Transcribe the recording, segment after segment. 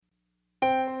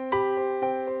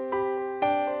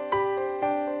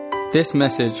This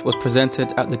message was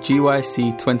presented at the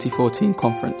GYC 2014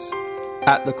 conference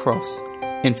at the Cross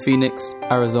in Phoenix,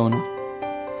 Arizona.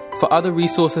 For other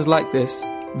resources like this,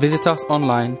 visit us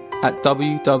online at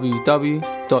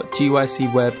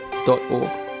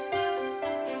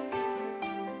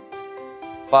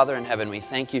www.gycweb.org. Father in heaven, we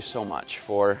thank you so much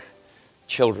for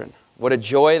children. What a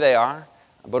joy they are,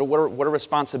 but what a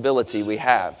responsibility we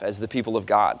have as the people of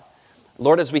God.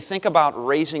 Lord, as we think about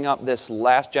raising up this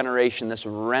last generation, this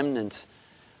remnant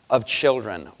of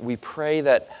children, we pray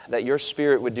that your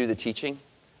Spirit would do the teaching,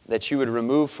 that you would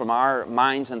remove from our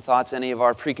minds and thoughts any of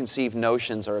our preconceived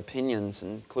notions or opinions,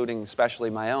 including especially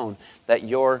my own, that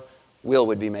your will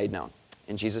would be made known.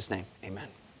 In Jesus' name, amen.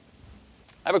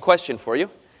 I have a question for you.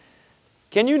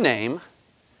 Can you name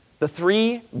the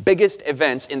three biggest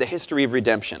events in the history of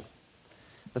redemption?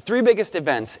 The three biggest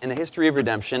events in the history of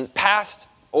redemption, past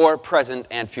or present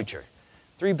and future.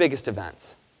 Three biggest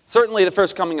events. Certainly the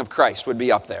first coming of Christ would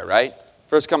be up there, right?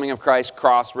 First coming of Christ,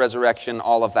 cross, resurrection,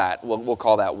 all of that. We'll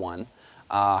call that one.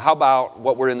 How about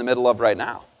what we're in the middle of right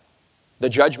now? The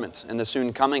judgment and the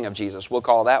soon coming of Jesus. We'll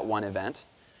call that one event.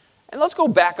 And let's go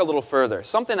back a little further.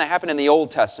 Something that happened in the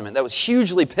Old Testament that was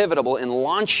hugely pivotal in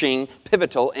launching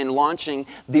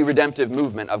the redemptive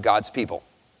movement of God's people.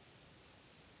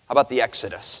 How about the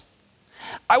Exodus?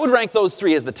 I would rank those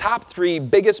three as the top three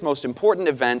biggest, most important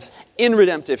events in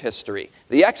redemptive history.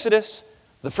 The Exodus,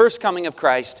 the first coming of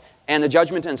Christ, and the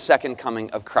judgment and second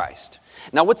coming of Christ.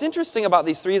 Now, what's interesting about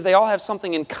these three is they all have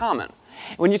something in common.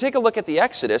 When you take a look at the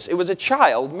Exodus, it was a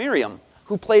child, Miriam,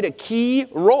 who played a key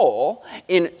role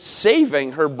in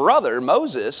saving her brother,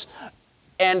 Moses,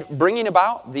 and bringing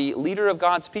about the leader of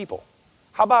God's people.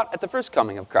 How about at the first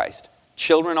coming of Christ?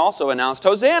 Children also announced,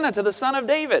 Hosanna to the Son of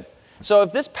David. So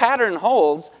if this pattern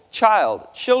holds,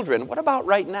 children, what about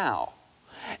right now?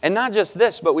 And not just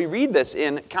this, but we read this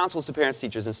in counsels to parents,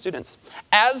 teachers, and students.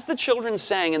 As the children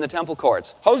sang in the temple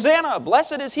courts, Hosanna,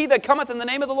 blessed is he that cometh in the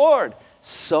name of the Lord.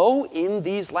 So in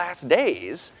these last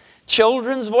days,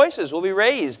 children's voices will be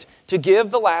raised to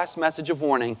give the last message of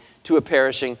warning to a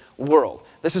perishing world.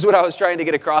 This is what I was trying to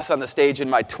get across on the stage in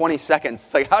my 20 seconds.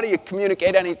 It's like, how do you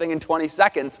communicate anything in 20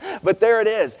 seconds? But there it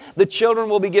is. The children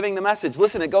will be giving the message.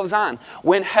 Listen, it goes on.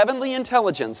 When heavenly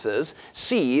intelligences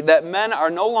see that men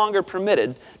are no longer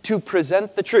permitted to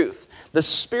present the truth, the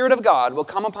Spirit of God will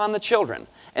come upon the children,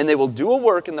 and they will do a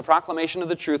work in the proclamation of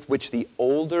the truth which the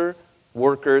older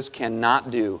workers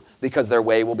cannot do because their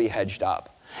way will be hedged up.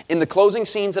 In the closing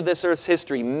scenes of this earth's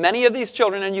history, many of these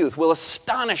children and youth will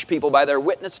astonish people by their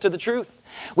witness to the truth,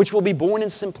 which will be born in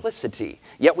simplicity,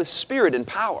 yet with spirit and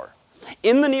power.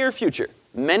 In the near future,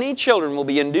 many children will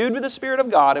be endued with the Spirit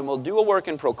of God and will do a work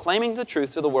in proclaiming the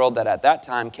truth to the world that at that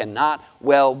time cannot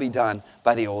well be done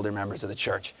by the older members of the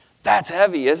church. That's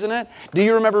heavy, isn't it? Do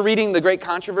you remember reading the great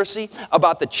controversy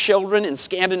about the children in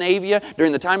Scandinavia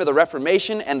during the time of the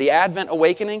Reformation and the Advent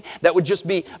Awakening that would just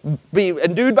be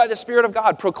endued by the Spirit of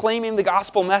God, proclaiming the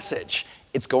gospel message?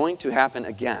 It's going to happen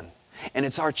again. And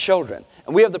it's our children.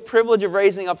 And we have the privilege of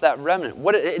raising up that remnant.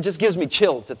 It just gives me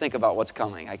chills to think about what's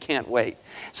coming. I can't wait.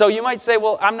 So you might say,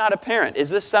 well, I'm not a parent. Is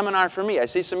this seminar for me? I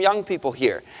see some young people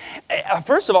here.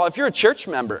 First of all, if you're a church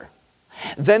member,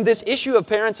 then this issue of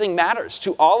parenting matters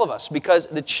to all of us because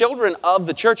the children of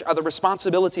the church are the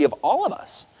responsibility of all of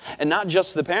us and not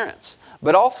just the parents.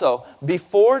 But also,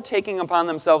 before taking upon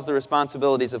themselves the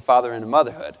responsibilities of father and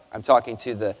motherhood, I'm talking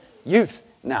to the youth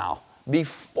now,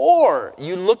 before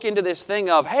you look into this thing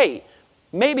of, hey,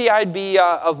 maybe I'd be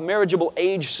of marriageable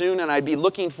age soon and I'd be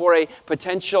looking for a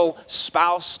potential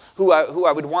spouse who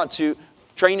I would want to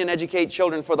train and educate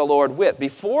children for the Lord with.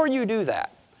 Before you do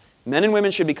that, men and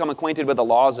women should become acquainted with the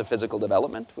laws of physical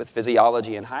development, with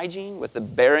physiology and hygiene, with the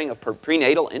bearing of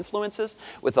prenatal influences,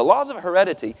 with the laws of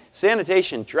heredity,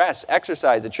 sanitation, dress,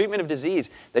 exercise, the treatment of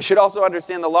disease. They should also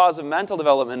understand the laws of mental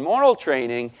development, moral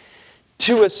training.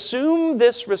 To assume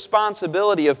this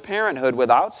responsibility of parenthood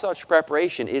without such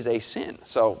preparation is a sin.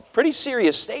 So, pretty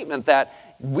serious statement that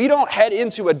we don't head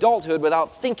into adulthood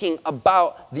without thinking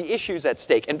about the issues at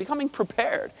stake and becoming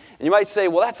prepared. And you might say,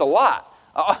 well, that's a lot.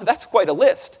 That's quite a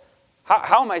list.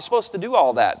 How am I supposed to do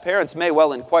all that? Parents may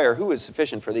well inquire, who is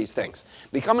sufficient for these things?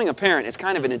 Becoming a parent is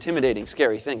kind of an intimidating,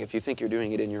 scary thing if you think you're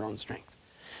doing it in your own strength.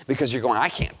 Because you're going, I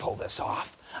can't pull this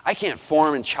off. I can't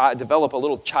form and develop a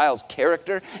little child's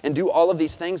character and do all of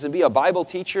these things and be a Bible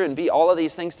teacher and be all of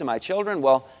these things to my children.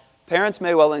 Well, parents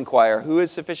may well inquire, who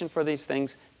is sufficient for these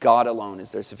things? God alone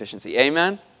is their sufficiency.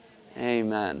 Amen?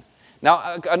 Amen.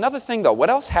 Now, another thing though, what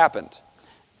else happened?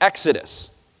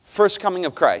 Exodus. First coming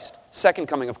of Christ, second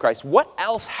coming of Christ. What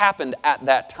else happened at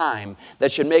that time that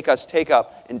should make us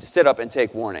sit up and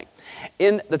take warning?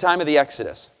 In the time of the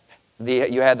Exodus,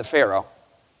 you had the Pharaoh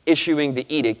issuing the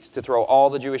edict to throw all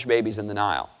the Jewish babies in the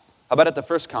Nile. How about at the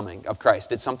first coming of Christ?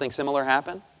 Did something similar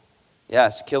happen?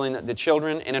 Yes, killing the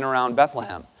children in and around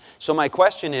Bethlehem. So my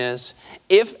question is,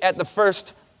 if at the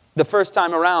first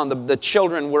time around the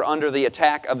children were under the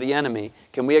attack of the enemy,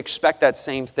 can we expect that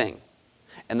same thing?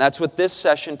 And that's what this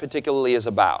session particularly is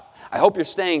about. I hope you're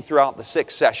staying throughout the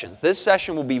 6 sessions. This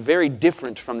session will be very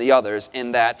different from the others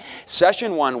in that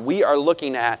session 1, we are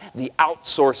looking at the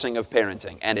outsourcing of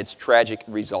parenting and its tragic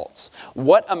results.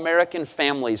 What American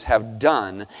families have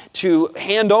done to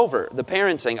hand over the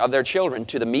parenting of their children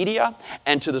to the media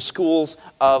and to the schools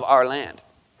of our land.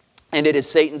 And it is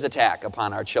Satan's attack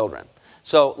upon our children.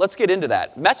 So let's get into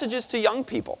that. Messages to young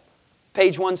people.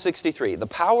 Page 163. The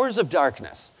powers of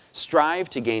darkness strive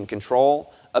to gain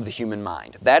control of the human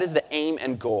mind. That is the aim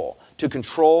and goal, to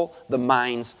control the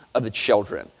minds of the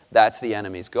children. That's the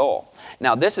enemy's goal.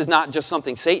 Now, this is not just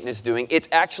something Satan is doing. It's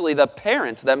actually the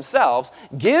parents themselves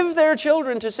give their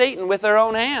children to Satan with their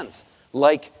own hands,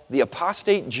 like the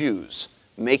apostate Jews,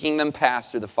 making them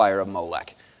pass through the fire of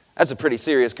Molech. That's a pretty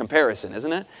serious comparison,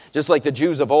 isn't it? Just like the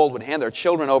Jews of old would hand their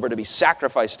children over to be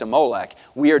sacrificed to Molech,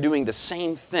 we are doing the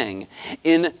same thing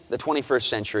in the 21st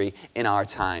century in our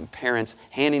time. Parents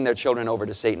handing their children over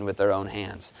to Satan with their own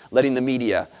hands, letting the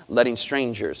media, letting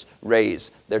strangers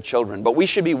raise their children. But we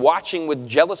should be watching with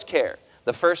jealous care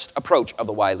the first approach of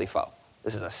the wily foe.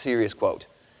 This is a serious quote.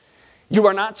 You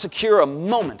are not secure a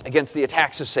moment against the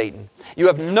attacks of Satan. You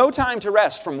have no time to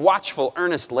rest from watchful,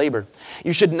 earnest labor.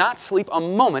 You should not sleep a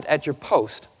moment at your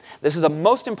post. This is a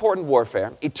most important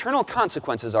warfare. Eternal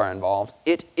consequences are involved.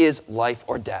 It is life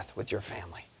or death with your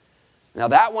family. Now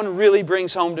that one really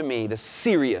brings home to me the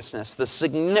seriousness, the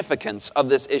significance of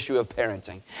this issue of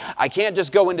parenting. I can't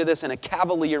just go into this in a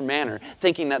cavalier manner,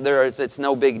 thinking that it's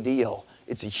no big deal.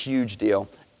 It's a huge deal.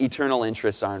 Eternal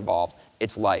interests are involved.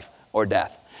 It's life or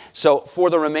death. So for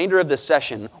the remainder of this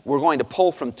session, we're going to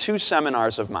pull from 2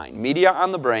 seminars of mine, Media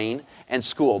on the Brain and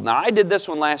School. Now, I did this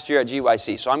one last year at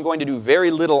GYC, so I'm going to do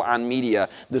very little on media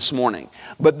this morning.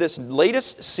 But this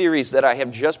latest series that I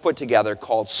have just put together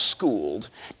called Schooled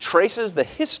traces the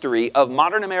history of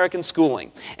modern American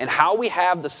schooling and how we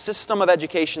have the system of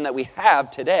education that we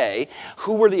have today,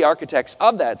 who were the architects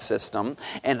of that system,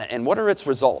 and what are its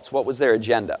results, what was their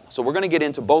agenda. So we're going to get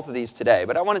into both of these today,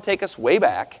 but I want to take us way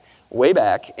back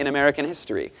in American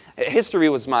history. History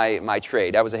was my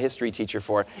trade. I was a history teacher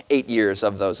for 8 years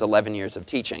of those 11 years of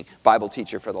teaching, Bible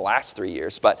teacher for the last 3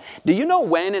 years. But do you know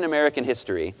when in American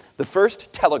history the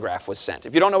first telegraph was sent?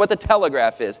 If you don't know what the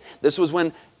telegraph is, this was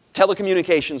when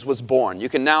telecommunications was born. You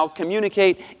can now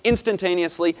communicate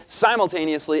instantaneously,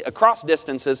 simultaneously, across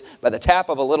distances by the tap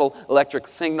of a little electric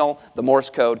signal, the Morse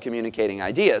code communicating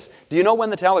ideas. Do you know when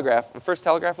the first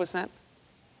telegraph was sent?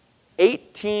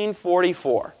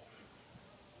 1844.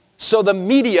 So the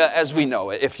media as we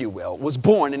know it, if you will, was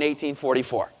born in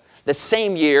 1844. The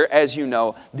same year, as you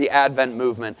know, the Advent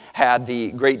movement had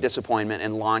the great disappointment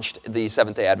and launched the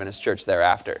Seventh-day Adventist Church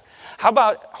thereafter. How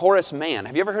about Horace Mann?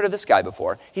 Have you ever heard of this guy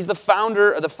before? He's the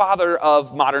father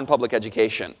of modern public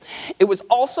education. It was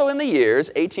also in the years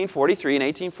 1843 and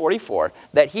 1844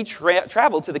 that he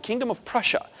traveled to the Kingdom of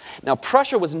Prussia. Now,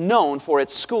 Prussia was known for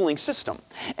its schooling system,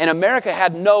 and America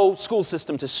had no school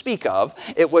system to speak of.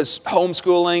 It was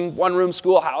homeschooling, one-room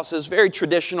schoolhouses, very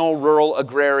traditional, rural,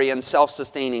 agrarian,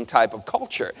 self-sustaining type of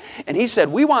culture. And he said,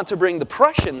 we want to bring the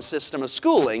Prussian system of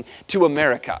schooling to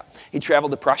America. He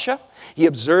traveled to Prussia. He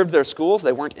observed their schools.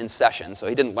 They weren't in session, so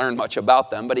he didn't learn much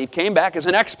about them, but he came back as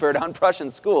an expert on Prussian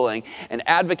schooling and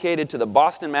advocated to the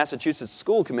Boston, Massachusetts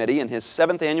School Committee in his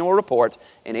 7th annual report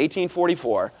in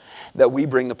 1844 that we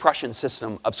bring the Prussian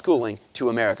system of schooling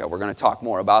to America. We're going to talk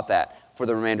more about that for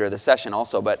the remainder of the session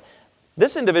also, but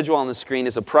this individual on the screen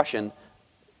is a Prussian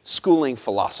schooling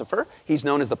philosopher. He's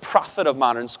known as the prophet of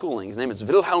modern schooling. His name is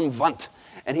Wilhelm Wundt.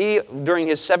 And he, during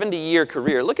his 70-year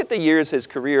career, look at the years his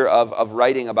career of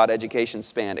writing about education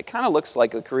spanned. It kind of looks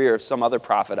like the career of some other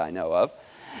prophet I know of.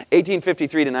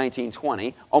 1853 to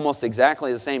 1920, almost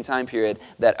exactly the same time period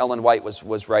that Ellen White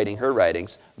was writing her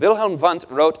writings. Wilhelm Wundt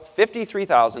wrote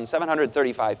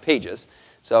 53,735 pages,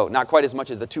 so not quite as much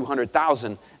as the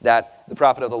 200,000 that the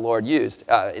prophet of the Lord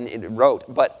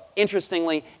wrote. But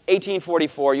interestingly,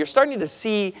 1844, you're starting to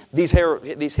see these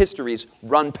histories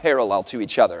run parallel to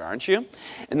each other, aren't you?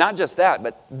 And not just that,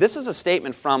 but this is a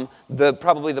statement from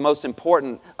probably the most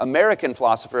important American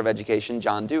philosopher of education,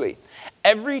 John Dewey.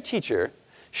 Every teacher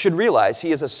should realize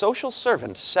he is a social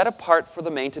servant set apart for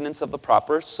the maintenance of the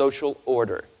proper social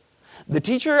order. The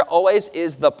teacher always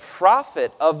is the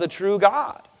prophet of the true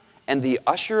God and the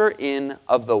usherer in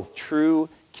of the true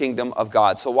kingdom of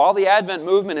God. So while the Advent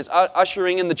movement is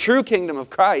ushering in the true kingdom of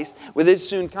Christ with his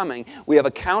soon coming, we have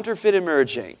a counterfeit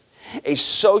emerging, a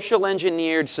social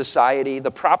engineered society,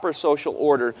 the proper social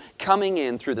order coming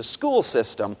in through the school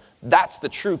system. That's the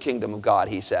true kingdom of God,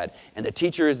 he said. And the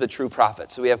teacher is the true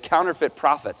prophet. So we have counterfeit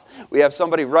prophets. We have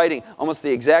somebody writing almost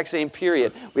the exact same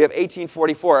period. We have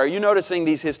 1844. Are you noticing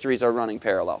these histories are running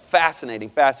parallel?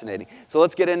 Fascinating, fascinating. So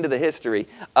let's get into the history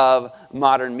of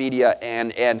modern media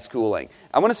and schooling.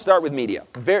 I want to start with media.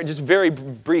 Very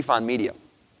brief on media.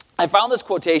 I found this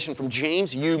quotation from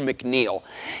James U. McNeill.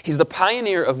 He's the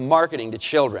pioneer of marketing to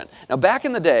children. Now, back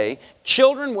in the day,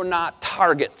 children were not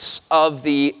targets of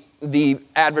the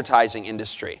advertising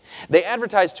industry. They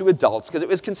advertised to adults because it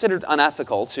was considered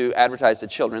unethical to advertise to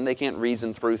children. They can't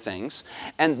reason through things.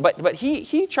 But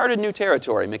he charted new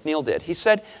territory, McNeill did. He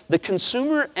said, the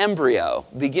consumer embryo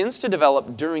begins to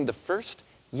develop during the first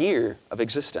year of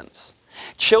existence.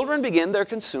 Children begin their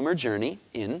consumer journey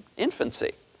in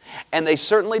infancy. And they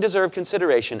certainly deserve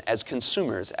consideration as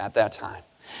consumers at that time.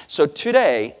 So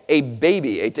today, a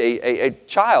baby, a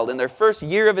child in their first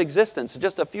year of existence,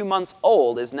 just a few months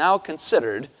old, is now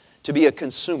considered to be a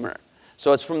consumer.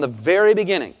 So it's from the very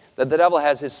beginning that the devil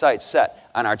has his sights set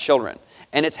on our children.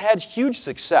 And it's had huge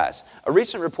success. A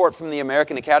recent report from the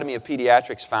American Academy of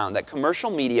Pediatrics found that commercial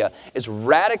media is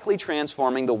radically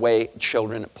transforming the way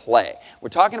children play. We're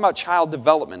talking about child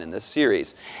development in this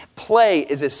series. Play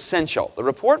is essential. The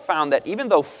report found that even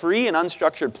though free and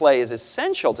unstructured play is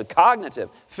essential to cognitive,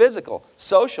 physical,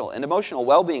 social, and emotional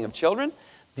well-being of children,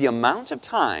 the amount of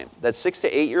time that 6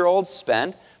 to 8-year-olds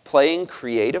spend playing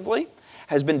creatively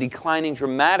has been declining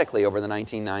dramatically over the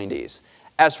 1990s.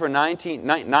 As for 9 to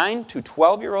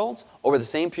 12-year-olds, over the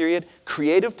same period,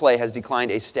 creative play has declined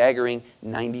a staggering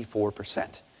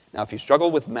 94%. Now, if you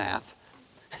struggle with math,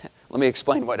 let me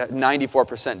explain what a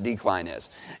 94% decline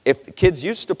is. If the kids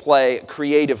used to play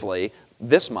creatively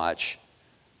this much,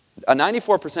 a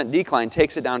 94% decline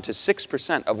takes it down to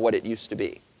 6% of what it used to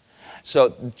be.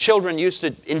 So children used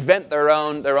to invent their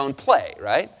own play,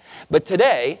 right? But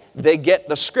today, they get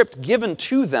the script given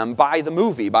to them by the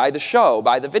movie, by the show,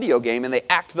 by the video game, and they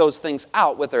act those things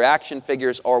out with their action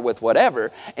figures or with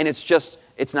whatever, and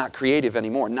it's not creative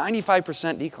anymore.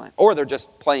 95% decline. Or they're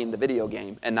just playing the video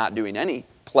game and not doing any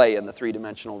play in the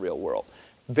three-dimensional real world.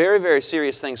 Very, very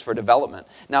serious things for development.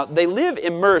 Now, they live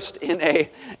immersed in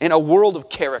a world of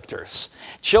characters.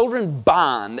 Children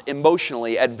bond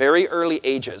emotionally at very early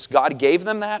ages. God gave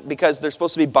them that because they're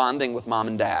supposed to be bonding with mom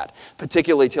and dad,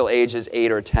 particularly till ages 8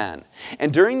 or 10.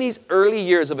 And during these early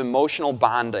years of emotional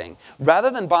bonding, rather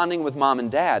than bonding with mom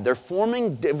and dad, they're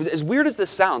forming, as weird as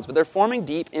this sounds, but they're forming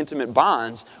deep, intimate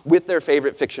bonds with their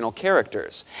favorite fictional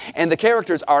characters. And the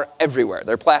characters are everywhere.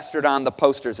 They're plastered on the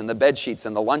posters and the bed sheets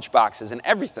and the lunch boxes and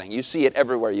everything. You see it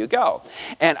everywhere you go.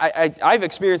 And I've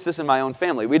experienced this in my own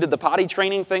family. We did the potty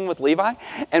training thing with Levi,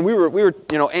 and we were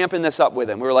amping this up with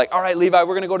him. We were like, all right, Levi,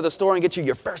 we're going to go to the store and get you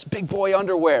your first big boy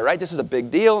underwear, right? This is a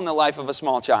big deal in the life of a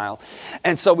small child.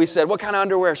 And so we said, what kind of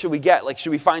underwear should we get? Like,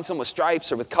 should we find some with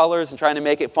stripes or with colors and trying to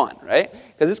make it fun, right?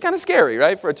 Because it's kind of scary,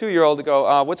 right, for a 2-year-old to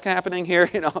go, what's happening here,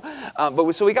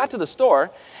 So we got to the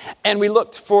store, and we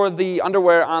looked for the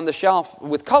underwear on the shelf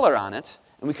with color on it,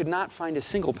 and we could not find a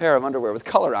single pair of underwear with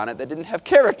color on it that didn't have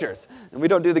characters. And we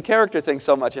don't do the character thing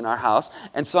so much in our house.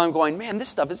 And so I'm going, man, this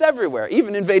stuff is everywhere,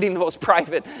 even invading the most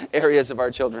private areas of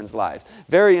our children's lives.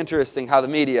 Very interesting how the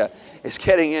media is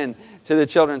getting in to the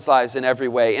children's lives in every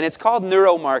way. And it's called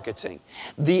neuromarketing.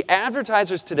 The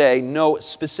advertisers today know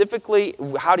specifically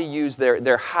how to use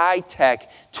their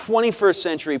high-tech 21st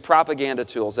century propaganda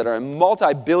tools that are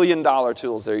multi-billion-dollar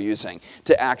tools they're using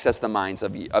to access the minds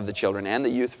of the children and the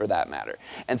youth for that matter.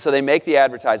 And so they make the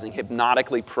advertising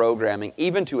hypnotically programming,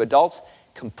 even to adults,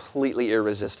 completely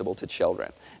irresistible to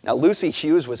children. Now, Lucy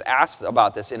Hughes was asked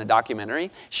about this in a documentary.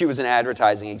 She was an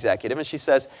advertising executive, and she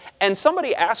says, and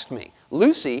somebody asked me,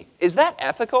 Lucy, is that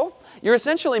ethical? You're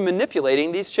essentially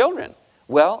manipulating these children.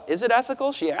 Well, is it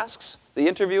ethical, she asks the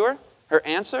interviewer. Her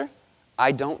answer,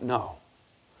 I don't know.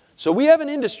 So we have an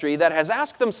industry that has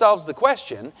asked themselves the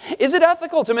question, is it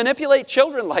ethical to manipulate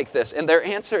children like this? And their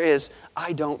answer is,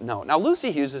 I don't know. Now,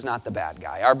 Lucy Hughes is not the bad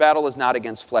guy. Our battle is not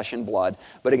against flesh and blood,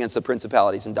 but against the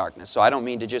principalities in darkness. So I don't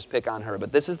mean to just pick on her,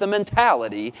 but this is the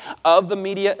mentality of the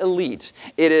media elite.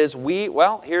 It is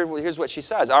here's what she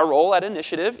says. Our role at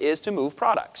Initiative is to move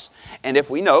products. And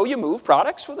if we know you move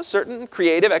products with a certain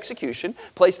creative execution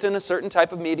placed in a certain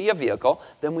type of media vehicle,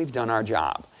 then we've done our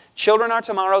job. Children are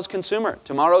tomorrow's consumer,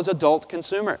 tomorrow's adult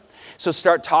consumer. So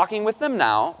start talking with them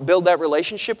now, build that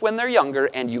relationship when they're younger,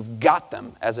 and you've got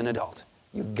them as an adult.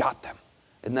 You've got them.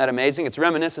 Isn't that amazing? It's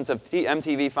reminiscent of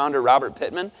MTV founder Robert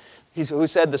Pittman. who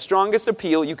said the strongest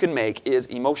appeal you can make is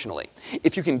emotionally.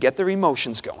 If you can get their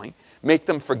emotions going, make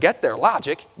them forget their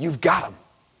logic, you've got them.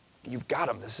 You've got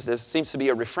them. This seems to be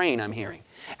a refrain I'm hearing.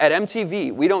 At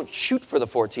MTV, we don't shoot for the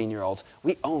 14-year-olds,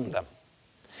 we own them.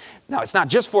 Now, it's not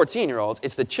just 14-year-olds,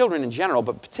 it's the children in general,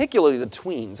 but particularly the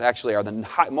tweens actually are the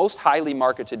most highly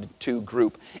marketed to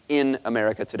group in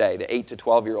America today, the 8 to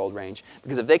 12-year-old range.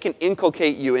 Because if they can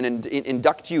inculcate you and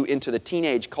induct you into the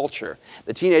teenage culture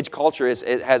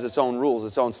it has its own rules,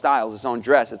 its own styles, its own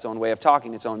dress, its own way of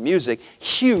talking, its own music,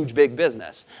 huge big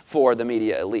business for the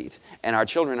media elite. And our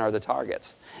children are the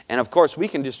targets. And of course, we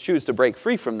can just choose to break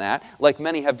free from that, like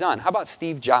many have done. How about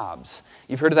Steve Jobs?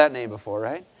 You've heard of that name before,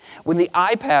 right? When the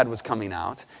iPad was coming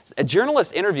out, a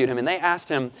journalist interviewed him and they asked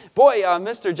him, boy,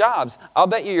 Mr. Jobs, I'll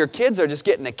bet you your kids are just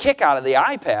getting a kick out of the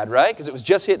iPad, right? Because it was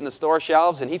just hitting the store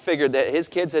shelves and he figured that his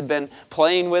kids had been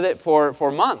playing with it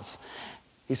for months.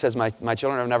 He says, my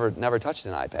children have never touched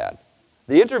an iPad.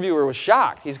 The interviewer was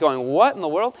shocked. He's going, what in the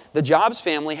world? The Jobs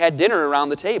family had dinner around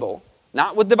the table,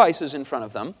 not with devices in front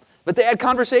of them, but they had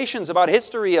conversations about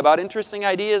history, about interesting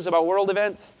ideas, about world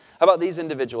events. How about these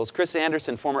individuals? Chris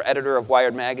Anderson, former editor of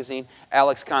Wired magazine,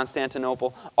 Alex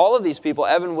Constantinople. All of these people,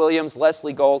 Evan Williams,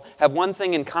 Leslie Gold, have one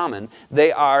thing in common.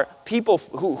 They are people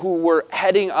who were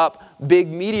heading up big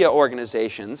media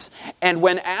organizations, and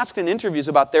when asked in interviews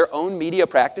about their own media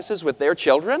practices with their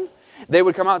children, they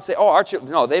would come out and say, our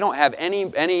children, no, they don't have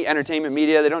any entertainment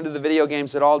media. They don't do the video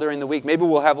games at all during the week. Maybe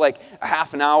we'll have like a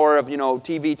half an hour of,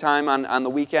 TV time on the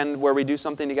weekend where we do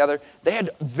something together. They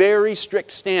had very strict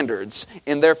standards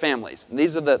in their families. And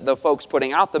these are the folks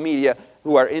putting out the media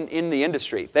who are in the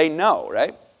industry. They know,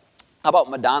 right? How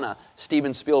about Madonna,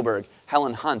 Steven Spielberg,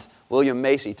 Helen Hunt, William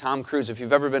Macy, Tom Cruise? If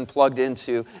you've ever been plugged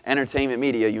into entertainment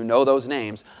media, you know those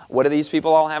names. What do these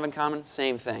people all have in common?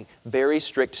 Same thing. Very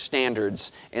strict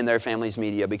standards in their family's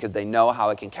media because they know how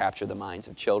it can capture the minds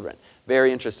of children.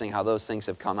 Very interesting how those things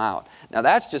have come out. Now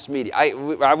that's just media.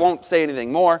 I won't say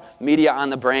anything more. Media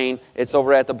on the Brain. It's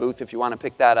over at the booth if you want to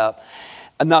pick that up.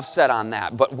 Enough said on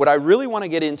that. But what I really want to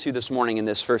get into this morning in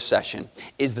this first session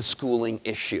is the schooling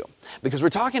issue. Because we're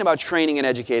talking about training and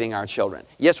educating our children.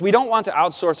 Yes, we don't want to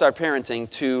outsource our parenting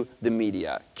to the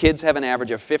media. Kids have an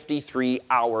average of 53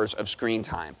 hours of screen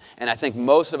time. And I think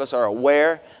most of us are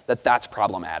aware that that's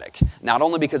problematic. Not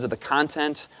only because of the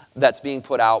content that's being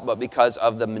put out, but because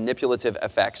of the manipulative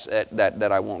effects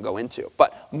that I won't go into.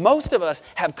 But most of us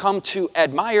have come to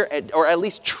admire or at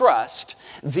least trust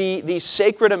the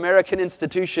sacred American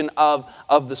institution of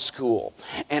the school.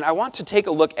 And I want to take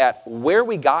a look at where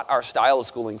we got our style of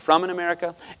schooling from in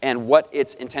America and what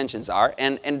its intentions are.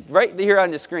 And right here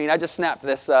on the screen, I just snapped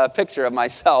this picture of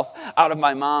myself out of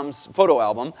my mom's photo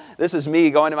album. This is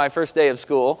me going to my first day of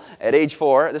school at age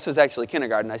 4. This was actually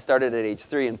kindergarten. I started at age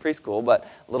 3 in preschool, but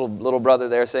little brother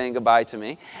there saying goodbye to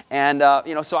me. And,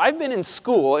 so I've been in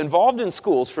school, involved in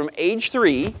schools from age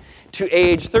 3 to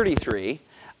age 33.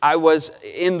 I was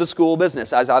in the school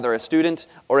business as either a student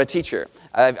or a teacher.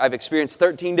 I've experienced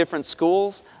 13 different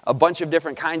schools, a bunch of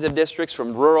different kinds of districts,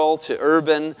 from rural to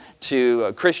urban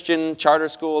to Christian, charter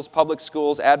schools, public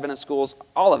schools, Adventist schools,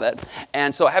 all of it.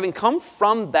 And so having come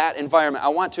from that environment, I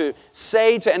want to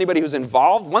say to anybody who's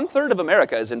involved, 1/3 of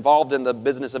America is involved in the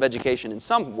business of education in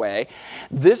some way.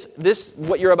 This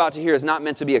what you're about to hear is not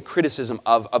meant to be a criticism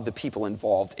of the people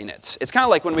involved in it. It's kind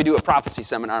of like when we do a prophecy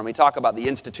seminar and we talk about the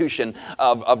institution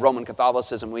of Roman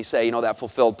Catholicism. We say, that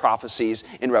fulfilled prophecies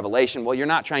in Revelation. Well, you're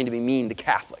not trying to be mean to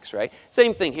Catholics, right?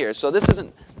 Same thing here. So this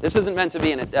isn't meant to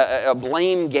be a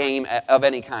blame game of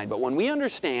any kind. But when we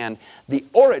understand the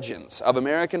origins of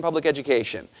American public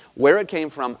education, where it came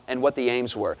from, and what the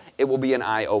aims were, it will be an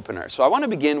eye-opener. So I want to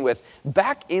begin with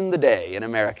back in the day in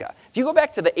America. If you go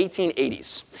back to the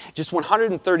 1880s, just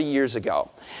 130 years ago,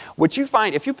 what you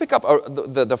find, if you pick up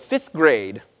the 5th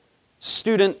grade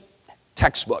student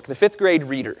textbook, the 5th grade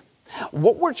reader,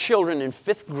 what were children in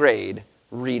 5th grade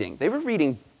reading? They were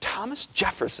reading Thomas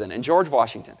Jefferson and George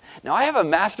Washington. Now, I have a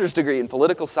master's degree in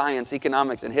political science,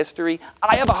 economics, and history.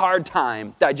 I have a hard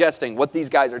time digesting what these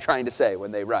guys are trying to say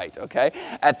when they write, okay?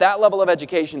 At that level of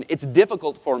education, it's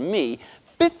difficult for me.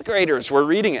 5th graders were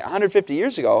reading it 150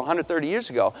 years ago, 130 years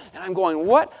ago, and I'm going,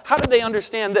 what? How did they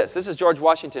understand this? This is George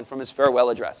Washington from his farewell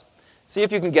address. See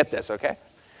if you can get this, okay?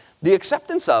 The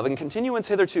acceptance of and continuance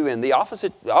hitherto in the office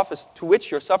to which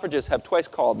your suffrages have twice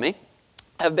called me,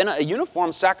 have been a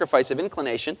uniform sacrifice of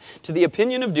inclination to the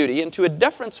opinion of duty and to a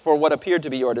deference for what appeared to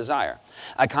be your desire.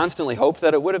 I constantly hoped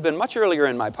that it would have been much earlier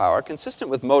in my power,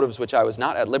 consistent with motives which I was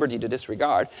not at liberty to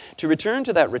disregard, to return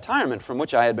to that retirement from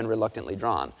which I had been reluctantly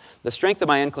drawn. The strength of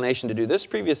my inclination to do this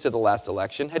previous to the last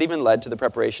election had even led to the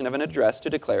preparation of an address to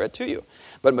declare it to you.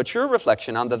 But mature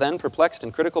reflection on the then perplexed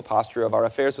and critical posture of our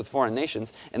affairs with foreign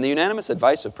nations and the unanimous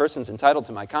advice of persons entitled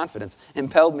to my confidence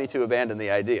impelled me to abandon the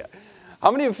idea. How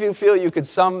many of you feel you could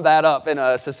sum that up in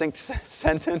a succinct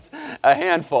sentence? A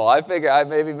handful. I figure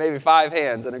maybe 5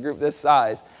 hands in a group this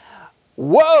size.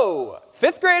 Whoa!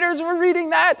 5th graders were reading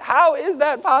that? How is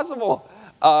that possible?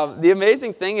 The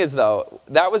amazing thing is, though,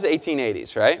 that was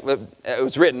 1880s, right? It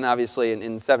was written, obviously,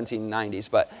 in 1790s,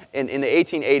 but in the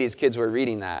 1880s, kids were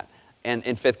reading that in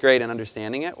 5th grade and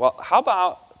understanding it. Well, how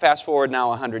about fast forward now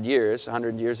 100 years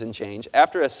and change,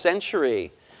 after a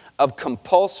century of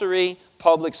compulsory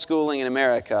public schooling in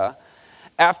America,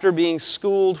 after being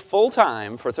schooled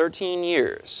full-time for 13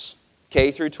 years,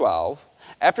 K through 12,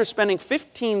 after spending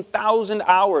 15,000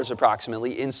 hours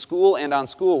approximately in school and on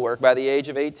schoolwork by the age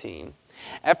of 18,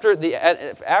 after the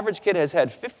average kid has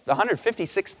had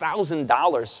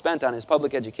 $156,000 spent on his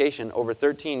public education over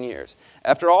 13 years,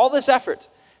 after all this effort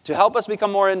to help us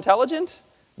become more intelligent,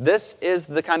 this is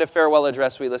the kind of farewell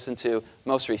address we listened to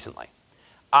most recently.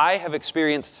 I have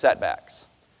experienced setbacks.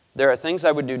 There are things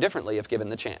I would do differently if given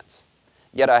the chance.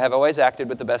 Yet I have always acted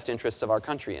with the best interests of our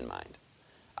country in mind.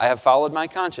 I have followed my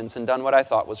conscience and done what I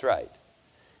thought was right.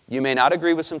 You may not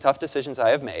agree with some tough decisions I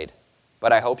have made,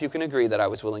 but I hope you can agree that I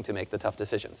was willing to make the tough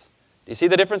decisions. Do you see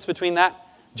the difference between that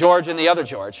George and the other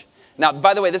George? Now,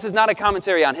 by the way, this is not a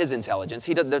commentary on his intelligence.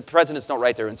 The presidents don't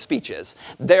write their own speeches.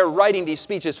 They're writing these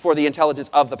speeches for the intelligence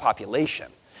of the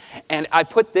population. And I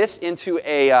put this into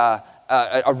a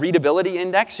readability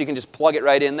index. You can just plug it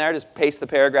right in there, just paste the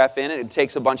paragraph in, and it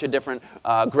takes a bunch of different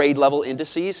grade level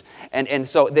indices, and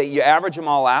so you average them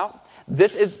all out.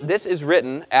 This is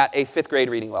written at a 5th grade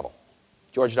reading level.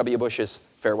 George W. Bush's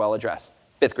farewell address,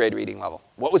 5th grade reading level.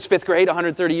 What was 5th grade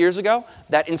 130 years ago?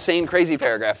 That insane, crazy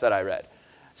paragraph that I read.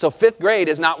 So 5th grade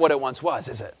is not what it once was,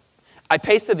 is it? I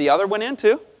pasted the other one in,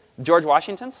 too, George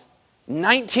Washington's,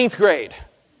 19th grade.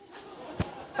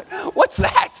 What's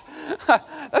that?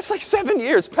 That's like 7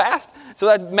 years past. So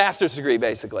that's master's degree,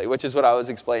 basically, which is what I was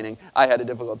explaining. I had a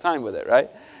difficult time with it, right?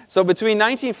 So between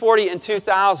 1940 and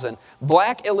 2000,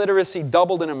 black illiteracy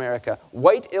doubled in America.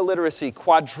 White illiteracy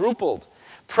quadrupled.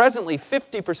 Presently,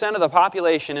 50% of the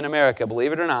population in America,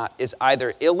 believe it or not, is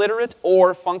either illiterate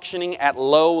or functioning at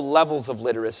low levels of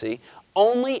literacy.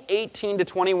 Only 18 to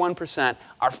 21%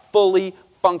 are fully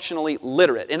functionally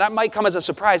literate. And that might come as a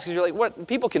surprise because you're like, what?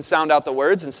 People can sound out the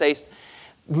words and say,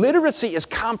 literacy is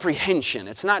comprehension.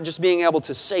 It's not just being able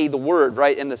to say the word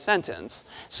right in the sentence.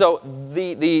 So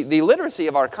the literacy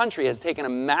of our country has taken a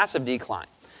massive decline.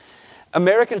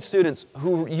 American students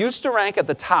who used to rank at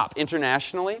the top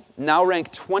internationally now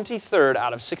rank 23rd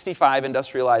out of 65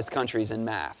 industrialized countries in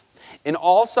math. In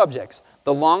all subjects,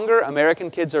 the longer American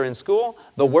kids are in school,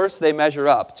 the worse they measure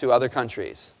up to other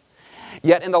countries.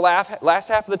 Yet in the last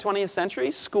half of the 20th century,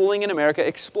 schooling in America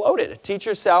exploded.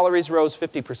 Teachers' salaries rose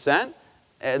 50%,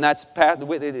 and that's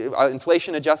with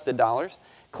inflation-adjusted dollars.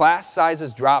 Class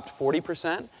sizes dropped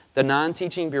 40%. The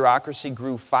non-teaching bureaucracy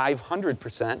grew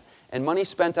 500%, and money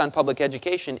spent on public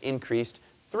education increased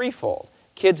threefold.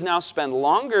 Kids now spend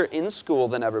longer in school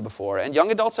than ever before, and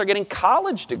young adults are getting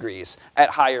college degrees at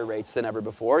higher rates than ever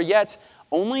before, yet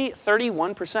only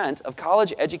 31% of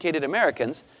college-educated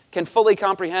Americans can fully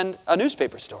comprehend a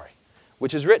newspaper story,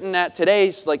 which is written at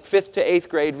today's 5th to 8th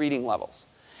grade reading levels.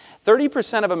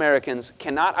 30% of Americans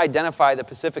cannot identify the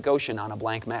Pacific Ocean on a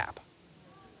blank map.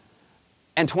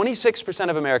 And 26%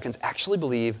 of Americans actually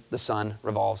believe the sun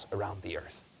revolves around the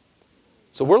earth.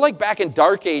 So we're like back in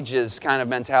Dark Ages kind of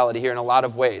mentality here in a lot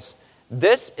of ways.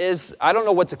 This is, I don't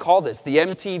know what to call this, the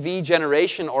MTV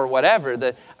generation or whatever.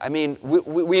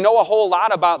 We know a whole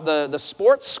lot about the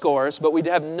sports scores, but we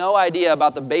have no idea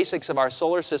about the basics of our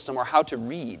solar system or how to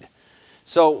read.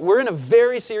 So we're in a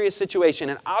very serious situation,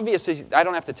 and obviously, I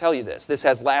don't have to tell you this. This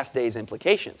has last days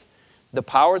implications. The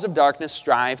powers of darkness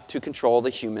strive to control the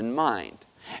human mind,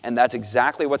 and that's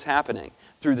exactly what's happening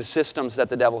through the systems that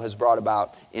the devil has brought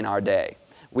about in our day.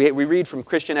 We read from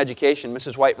Christian Education,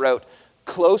 Mrs. White wrote,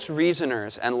 "Close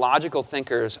reasoners and logical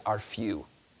thinkers are few,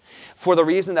 for the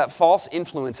reason that false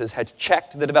influences had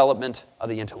checked the development of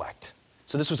the intellect."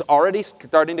 So this was already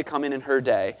starting to come in her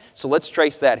day. So let's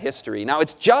trace that history. Now,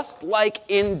 it's just like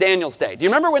in Daniel's day. Do you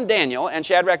remember when Daniel and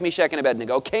Shadrach, Meshach, and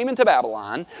Abednego came into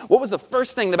Babylon? What was the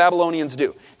first thing the Babylonians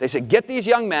do? They said, get these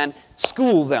young men,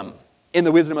 school them. in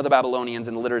the wisdom of the Babylonians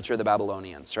and the literature of the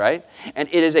Babylonians, right? And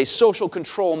it is a social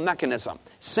control mechanism.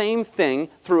 Same thing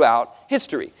throughout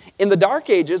history. In the Dark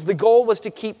Ages, the goal was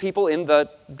to keep people in the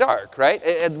dark,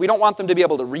 right? We don't want them to be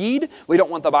able to read. We don't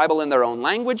want the Bible in their own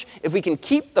language. If we can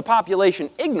keep the population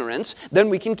ignorant, then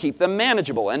we can keep them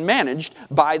manageable and managed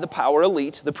by the power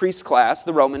elite, the priest class,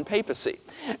 the Roman papacy.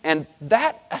 And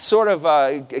that sort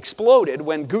of exploded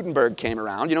when Gutenberg came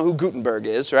around. You know who Gutenberg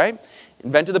is, right?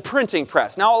 Invented the printing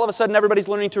press. Now all of a sudden everybody's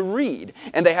learning to read,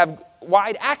 and they have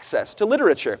wide access to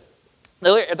literature.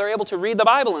 They're able to read the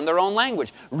Bible in their own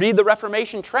language, read the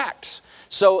Reformation tracts.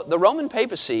 So the Roman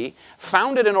papacy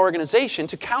founded an organization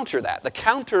to counter that, the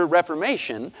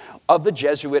Counter-Reformation of the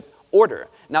Jesuit order.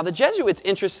 Now the Jesuits,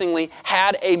 interestingly,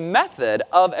 had a method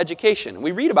of education.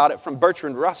 We read about it from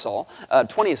Bertrand Russell, a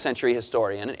 20th century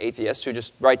historian, an atheist who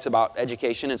just writes about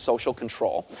education and social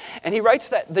control. And he writes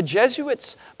that the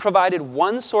Jesuits provided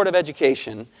one sort of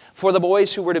education for the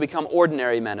boys who were to become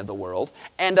ordinary men of the world,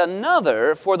 and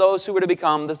another for those who were to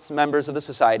become the members of the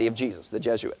Society of Jesus, the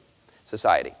Jesuit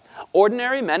Society.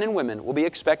 Ordinary men and women will be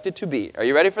expected to be, are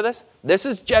you ready for this? This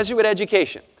is Jesuit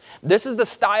education. This is the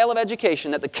style of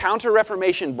education that the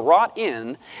Counter-Reformation brought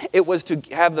in. It was to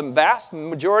have the vast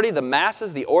majority, the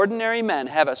masses, the ordinary men,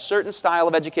 have a certain style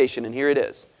of education, and here it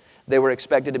is. They were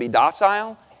expected to be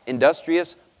docile,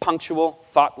 industrious, punctual,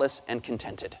 thoughtless, and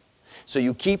contented. So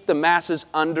you keep the masses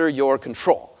under your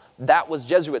control. That was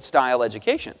Jesuit-style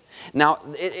education. Now,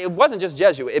 it wasn't just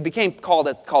Jesuit. It became called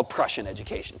Prussian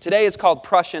education. Today it's called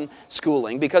Prussian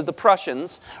schooling because the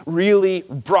Prussians really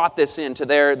brought this into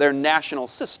their national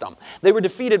system. They were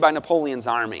defeated by Napoleon's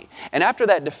army. And after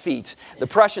that defeat, the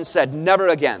Prussians said, never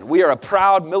again. We are a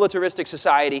proud militaristic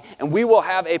society, and we will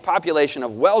have a population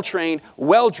of well-trained,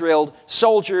 well-drilled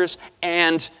soldiers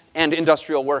and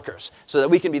industrial workers so that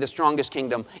we can be the strongest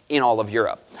kingdom in all of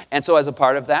Europe. And so as a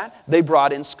part of that, they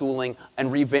brought in schooling and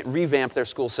revamped their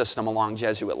school system along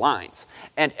Jesuit lines.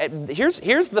 And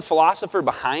here's the philosopher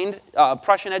behind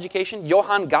Prussian education,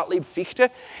 Johann Gottlieb Fichte.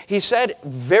 He said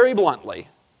very bluntly,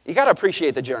 you got to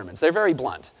appreciate the Germans, they're very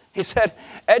blunt. He said,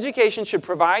 education should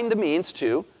provide the means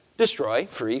to destroy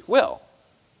free will.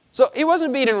 So he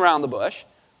wasn't beating around the bush.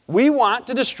 We want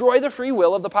to destroy the free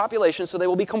will of the population so they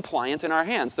will be compliant in our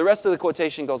hands. The rest of the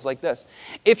quotation goes like this.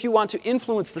 If you want to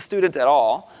influence the student at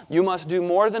all, you must do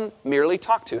more than merely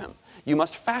talk to him. You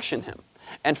must fashion him,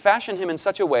 and fashion him in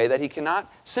such a way that he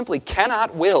simply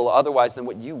cannot will otherwise than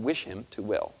what you wish him to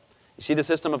will. You see the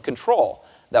system of control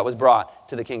that was brought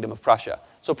to the Kingdom of Prussia.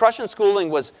 So Prussian schooling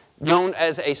was known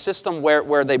as a system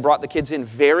where they brought the kids in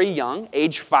very young,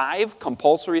 age 5,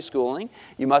 compulsory schooling.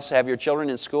 You must have your children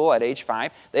in school at age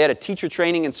 5. They had a teacher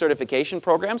training and certification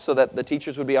program so that the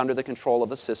teachers would be under the control of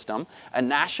the system, a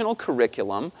national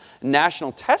curriculum,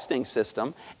 national testing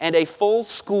system, and a full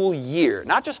school year.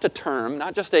 Not just a term,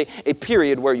 not just a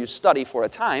period where you study for a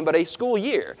time, but a school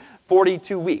year,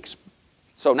 42 weeks.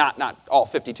 So not all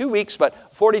 52 weeks,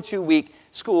 but 42-week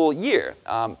school year,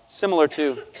 similar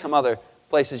to some other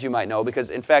places you might know, because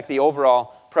in fact the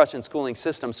overall Prussian schooling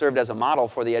system served as a model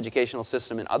for the educational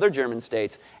system in other German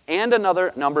states and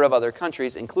another number of other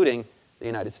countries, including the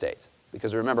United States.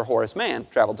 Because remember, Horace Mann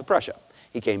traveled to Prussia.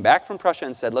 He came back from Prussia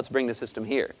and said, let's bring the system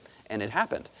here. And it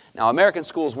happened. Now, American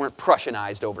schools weren't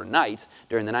Prussianized overnight.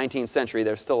 During the 19th century,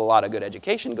 there's still a lot of good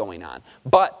education going on.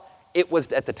 But it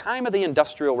was at the time of the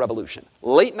Industrial Revolution,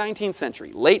 late 19th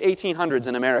century, late 1800s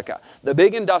in America. The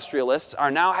big industrialists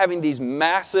are now having these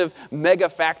massive mega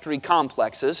factory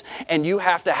complexes, and you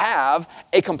have to have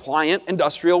a compliant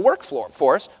industrial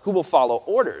workforce who will follow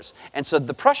orders. And so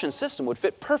the Prussian system would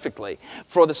fit perfectly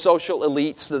for the social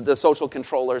elites, the social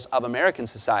controllers of American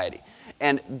society.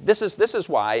 And this is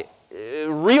why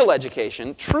real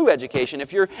education, true education,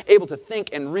 if you're able to think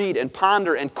and read and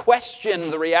ponder and question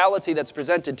the reality that's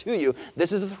presented to you,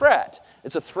 this is a threat.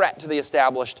 It's a threat to the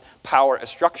established power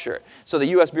structure. So the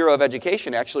U.S. Bureau of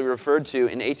Education actually referred to,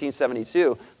 in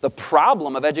 1872, the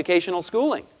problem of educational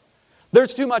schooling.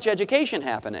 There's too much education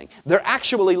happening. They're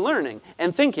actually learning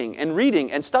and thinking and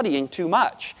reading and studying too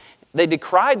much. They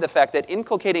decried the fact that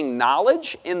inculcating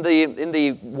knowledge in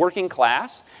the working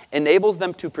class enables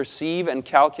them to perceive and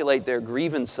calculate their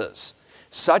grievances.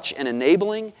 Such an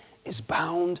enabling is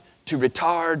bound to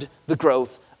retard the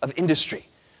growth of industry.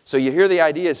 So you hear the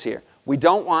ideas here. We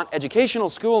don't want educational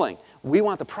schooling. We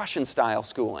want the Prussian-style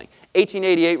schooling.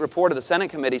 1888 report of the Senate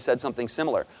Committee said something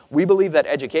similar. We believe that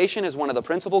education is one of the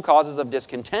principal causes of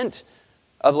discontent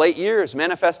of late years,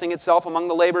 manifesting itself among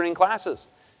the laboring classes.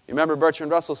 You remember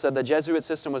Bertrand Russell said the Jesuit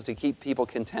system was to keep people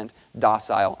content,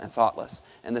 docile, and thoughtless.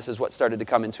 And this is what started to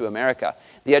come into America.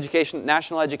 The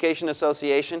National Education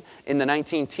Association in the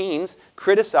 19-teens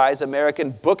criticized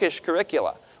American bookish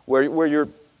curricula, where you're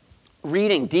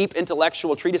reading deep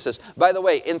intellectual treatises. By the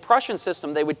way, in Prussian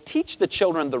system, they would teach the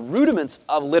children the rudiments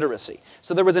of literacy.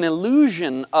 So there was an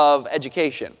illusion of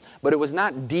education, but it was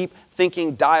not deep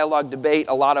thinking, dialogue, debate,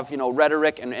 a lot of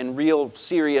rhetoric and real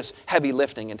serious heavy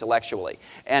lifting intellectually.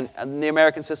 And in the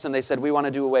American system, they said, we want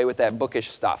to do away with that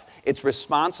bookish stuff. It's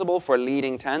responsible for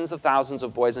leading tens of thousands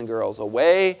of boys and girls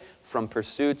away from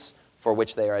pursuits for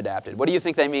which they are adapted. What do you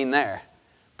think they mean there?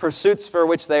 Pursuits for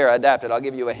which they are adapted. I'll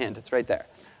give you a hint. It's right there.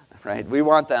 Right? We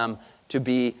want them to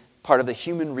be part of the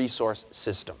human resource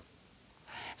system.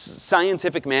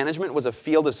 Scientific management was a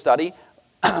field of study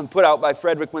put out by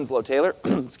Frederick Winslow Taylor.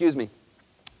 Excuse me.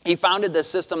 He founded this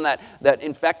system that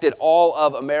infected all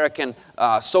of American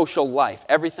social life.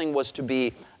 Everything was to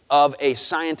be of a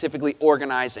scientifically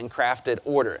organized and crafted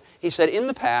order. He said, in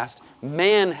the past,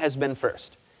 man has been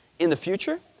first. In the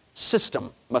future,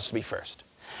 system must be first.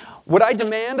 What I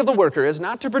demand of the worker is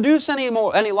not to produce any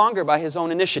longer by his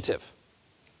own initiative.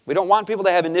 We don't want people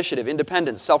to have initiative,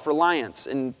 independence, self-reliance,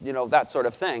 and that sort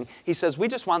of thing. He says we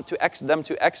just want them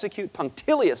to execute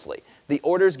punctiliously the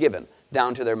orders given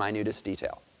down to their minutest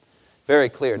detail. Very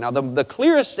clear. Now, the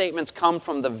clearest statements come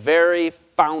from the very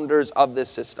founders of this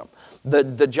system.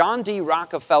 The John D.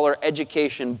 Rockefeller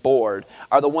Education Board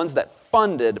are the ones that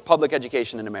funded public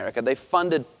education in America. They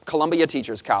funded Columbia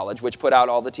Teachers College, which put out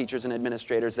all the teachers and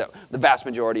administrators, the vast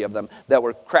majority of them, that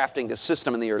were crafting the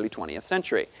system in the early 20th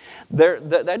century.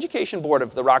 The Education Board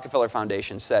of the Rockefeller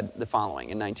Foundation said the following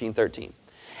in 1913.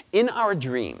 In our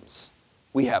dreams,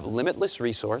 we have limitless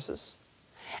resources,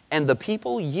 and the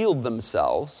people yield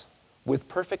themselves with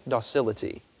perfect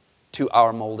docility to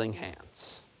our molding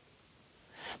hands.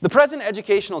 The present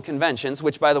educational conventions,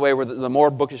 which, by the way, were the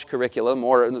more bookish curricula,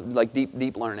 more like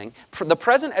deep learning, the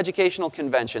present educational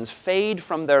conventions fade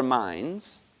from their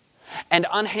minds, and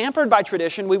unhampered by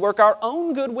tradition, we work our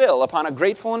own goodwill upon a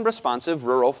grateful and responsive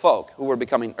rural folk, who were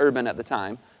becoming urban at the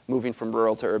time, moving from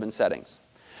rural to urban settings.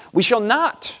 We shall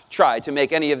not try to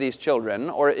make any of these children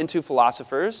or into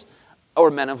philosophers,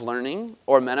 or men of learning,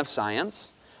 or men of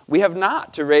science. We have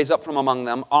not to raise up from among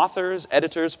them authors,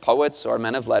 editors, poets, or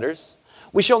men of letters.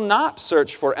 We shall not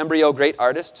search for embryo great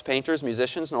artists, painters,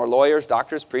 musicians, nor lawyers,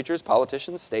 doctors, preachers,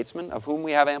 politicians, statesmen, of whom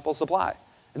we have ample supply.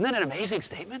 Isn't that an amazing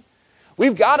statement?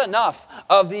 We've got enough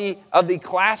of the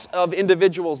class of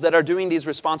individuals that are doing these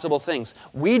responsible things.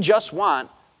 We just want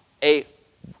a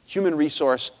human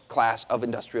resource class of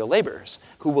industrial laborers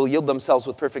who will yield themselves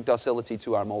with perfect docility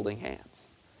to our molding hands.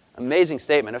 Amazing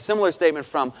statement. A similar statement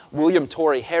from William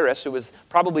Torrey Harris, who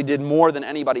probably did more than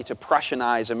anybody to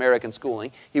Prussianize American schooling.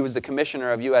 He was the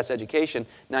commissioner of U.S. education,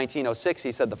 1906.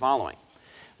 He said the following: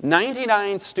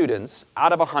 99 students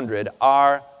out of 100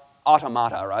 are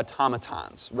automata or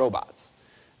automatons, robots.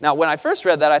 Now, when I first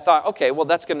read that, I thought, okay, well,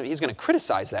 he's going to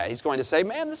criticize that. He's going to say,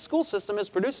 man, this school system is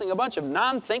producing a bunch of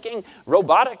non-thinking,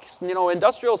 robotic,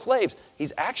 industrial slaves.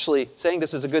 He's actually saying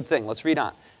this is a good thing. Let's read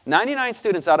on. 99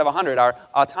 students out of 100 are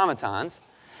automatons,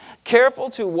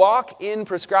 careful to walk in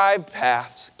prescribed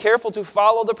paths, careful to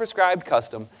follow the prescribed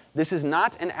custom. This is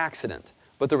not an accident,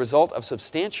 but the result of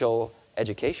substantial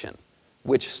education,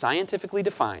 which scientifically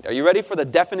defined. Are you ready for the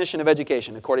definition of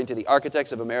education according to the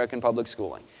architects of American public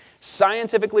schooling?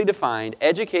 Scientifically defined,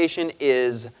 education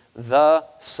is the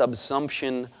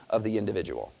subsumption of the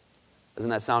individual.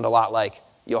 Doesn't that sound a lot like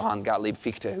Johann Gottlieb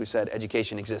Fichte, who said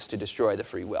education exists to destroy the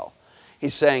free will?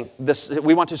 He's saying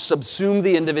we want to subsume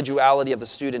the individuality of the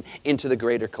student into the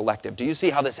greater collective. Do you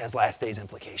see how this has last days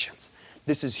implications?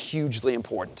 This is hugely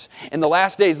important. In the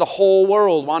last days, the whole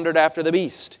world wandered after the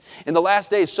beast. In the last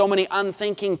days, so many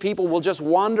unthinking people will just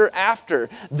wander after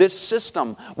this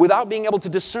system without being able to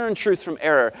discern truth from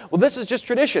error. Well, this is just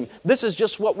tradition. This is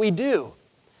just what we do.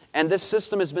 And this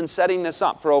system has been setting this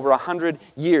up for over 100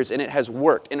 years, and it has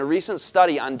worked. In a recent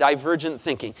study on divergent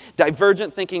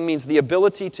thinking means the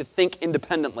ability to think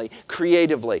independently,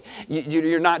 creatively.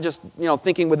 You're not just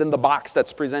thinking within the box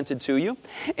that's presented to you.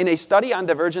 In a study on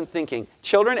divergent thinking,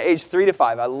 children aged 3 to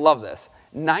 5, I love this,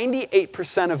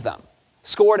 98% of them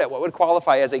scored at what would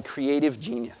qualify as a creative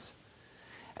genius.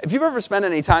 If you've ever spent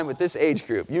any time with this age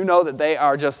group, you know that they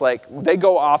are just like, they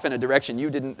go off in a direction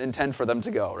you didn't intend for them to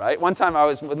go, right? One time I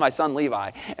was with my son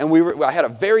Levi, and I had a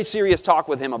very serious talk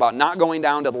with him about not going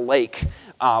down to the lake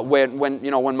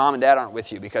when mom and dad aren't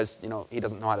with you, because he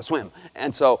doesn't know how to swim.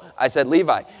 And so I said,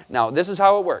 Levi, now this is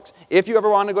how it works. If you ever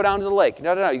want to go down to the lake,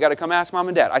 no, you got to come ask mom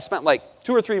and dad. I spent like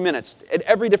 2 or 3 minutes at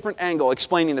every different angle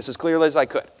explaining this as clearly as I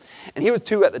could. And he was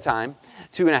 2 at the time,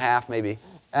 2.5 maybe,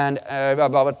 and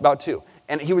about 2.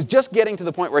 And he was just getting to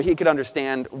the point where he could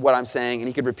understand what I'm saying, and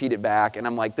he could repeat it back. And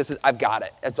I'm like, I've got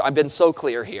it. I've been so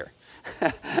clear here.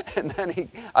 And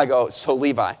then I go, so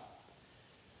Levi,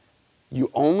 you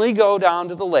only go down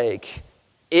to the lake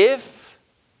if,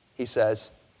 he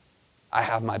says, I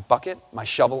have my bucket, my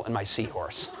shovel, and my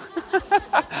seahorse.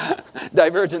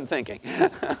 Divergent thinking.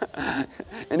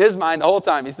 In his mind, the whole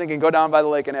time, he's thinking, go down by the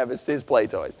lake and have his play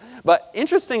toys. But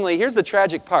interestingly, here's the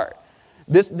tragic part.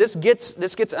 This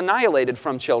gets annihilated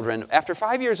from children. After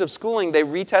 5 years of schooling, they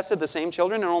retested the same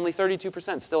children, and only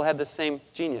 32% still had the same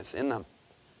genius in them.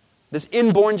 This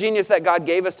inborn genius that God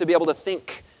gave us to be able to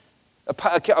think,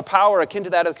 a power akin to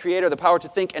that of the Creator, the power to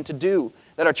think and to do,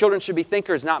 that our children should be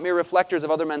thinkers, not mere reflectors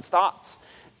of other men's thoughts.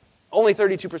 Only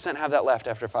 32% have that left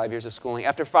after 5 years of schooling.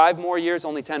 After 5 more years,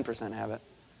 only 10% have it.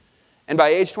 And by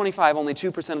age 25, only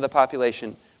 2% of the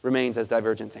population remains as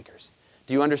divergent thinkers.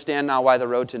 Do you understand now why the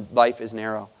road to life is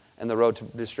narrow and the road to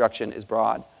destruction is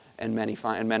broad, and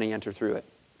many enter through it?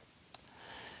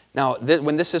 Now,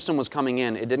 when this system was coming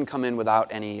in, it didn't come in without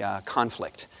any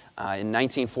conflict. In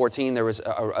 1914, there was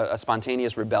a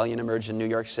spontaneous rebellion emerged in New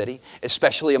York City,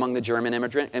 especially among the German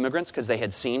immigrants, because they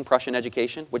had seen Prussian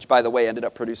education, which, by the way, ended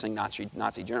up producing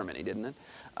Nazi Germany, didn't it?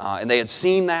 And they had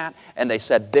seen that, and they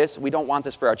said, we don't want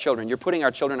this for our children. You're putting our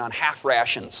children on half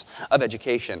rations of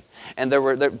education. And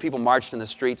people marched in the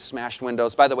streets, smashed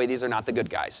windows. By the way, these are not the good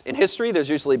guys. In history, there's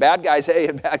usually bad guys A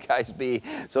and bad guys B.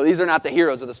 So these are not the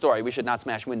heroes of the story. We should not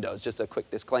smash windows. Just a quick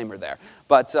disclaimer there.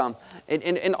 But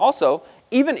and also,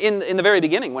 even in the very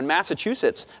beginning, when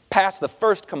Massachusetts passed the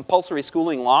first compulsory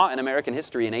schooling law in American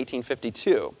history in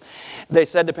 1852, they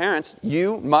said to parents,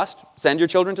 you must send your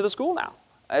children to the school now.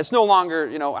 It's no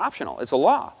longer, optional. It's a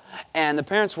law. And the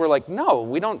parents were like, no,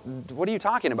 we don't, what are you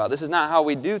talking about? This is not how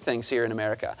we do things here in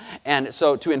America. And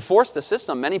so to enforce the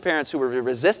system, many parents who were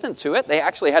resistant to it, they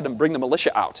actually had to bring the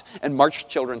militia out and march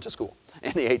children to school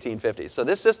in the 1850s. So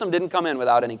this system didn't come in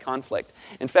without any conflict.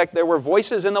 In fact, there were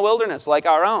voices in the wilderness, like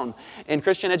our own, in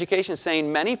Christian education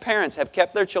saying many parents have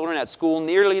kept their children at school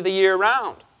nearly the year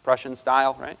round. Prussian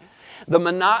style, right? The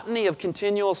monotony of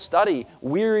continual study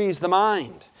wearies the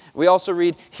mind. We also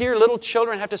read, here little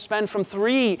children have to spend from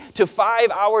 3 to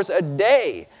 5 hours a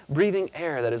day breathing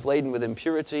air that is laden with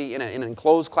impurity in an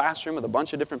enclosed classroom with a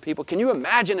bunch of different people. Can you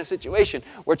imagine a situation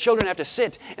where children have to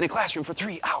sit in a classroom for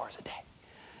 3 hours a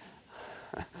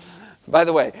day? By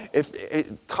the way,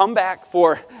 come back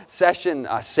for session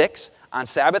 6 on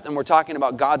Sabbath, and we're talking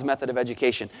about God's method of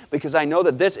education, because I know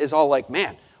that this is all like,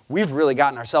 man, we've really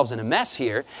gotten ourselves in a mess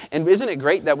here. And isn't it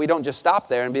great that we don't just stop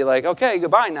there and be like, okay,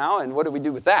 goodbye now, and what do we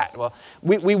do with that? Well,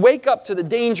 we wake up to the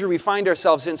danger we find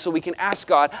ourselves in so we can ask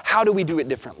God, how do we do it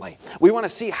differently? We want to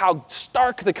see how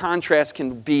stark the contrast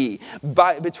can be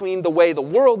between the way the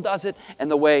world does it and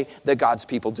the way that God's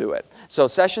people do it. So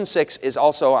session 6 is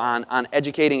also on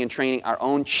educating and training our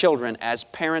own children as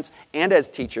parents and as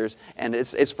teachers, and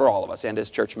it's for all of us and as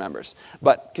church members.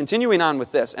 But continuing on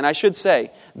with this, and I should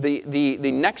say,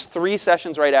 the next 3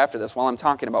 sessions right after this, while I'm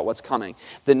talking about what's coming,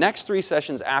 the next 3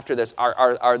 sessions after this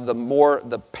are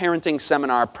the parenting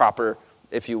seminar proper,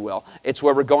 if you will. It's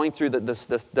where we're going through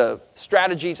the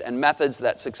strategies and methods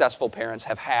that successful parents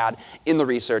have had in the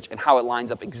research and how it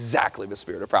lines up exactly with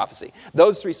Spirit of Prophecy.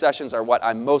 Those 3 sessions are what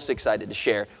I'm most excited to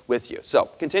share with you. So,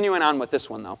 continuing on with this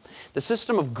one, though. The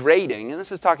system of grading, and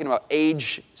this is talking about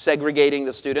age segregating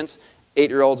the students,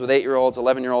 8-year-olds with 8-year-olds,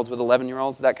 11-year-olds with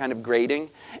 11-year-olds, that kind of grading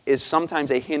is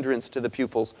sometimes a hindrance to the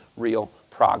pupil's real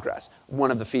progress. One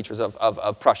of the features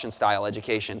of Prussian-style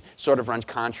education sort of runs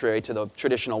contrary to the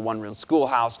traditional one-room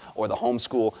schoolhouse or the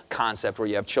homeschool concept where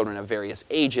you have children of various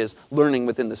ages learning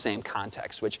within the same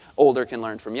context, which older can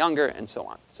learn from younger and so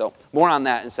on. So more on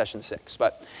that in session 6.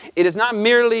 But it is not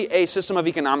merely a system of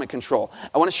economic control.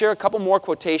 I want to share a couple more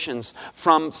quotations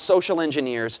from social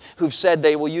engineers who've said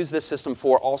they will use this system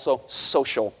for also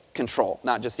social control,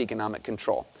 not just economic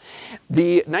control.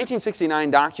 The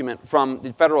 1969 document from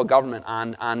the federal government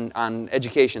on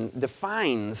education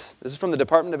defines, this is from the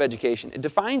Department of Education, it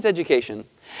defines education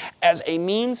as a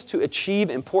means to achieve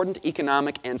important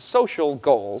economic and social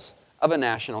goals of a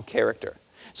national character.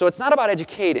 So it's not about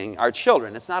educating our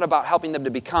children. It's not about helping them to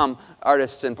become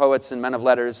artists and poets and men of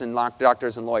letters and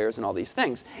doctors and lawyers and all these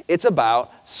things. It's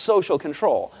about social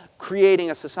control,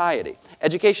 creating a society.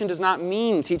 Education does not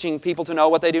mean teaching people to know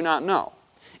what they do not know.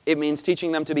 It means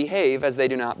teaching them to behave as they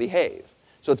do not behave.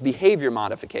 So it's behavior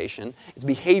modification. It's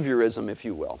behaviorism, if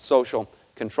you will, social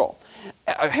control.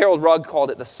 Harold Rugg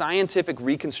called it the scientific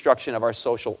reconstruction of our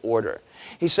social order.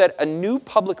 He said, a new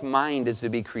public mind is to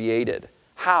be created.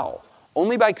 How?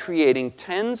 Only by creating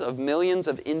tens of millions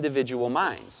of individual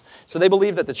minds. So they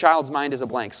believe that the child's mind is a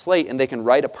blank slate and they can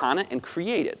write upon it and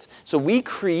create it. So we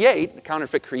create, the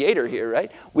counterfeit creator here, right?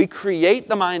 We create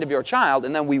the mind of your child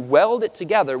and then we weld it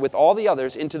together with all the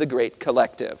others into the great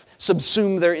collective.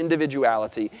 Subsume their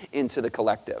individuality into the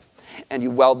collective. And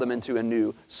you weld them into a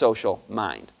new social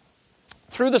mind.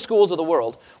 Through the schools of the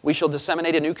world, we shall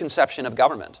disseminate a new conception of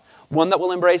government, one that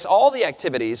will embrace all the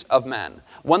activities of men,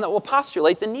 one that will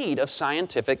postulate the need of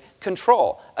scientific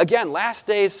control. Again, last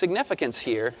day's significance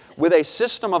here with a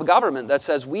system of government that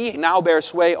says we now bear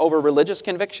sway over religious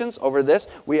convictions, over this,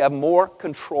 we have more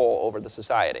control over the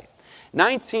society.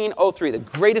 1903, the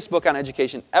greatest book on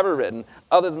education ever written,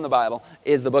 other than the Bible,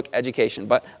 is the book Education.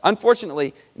 But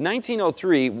unfortunately,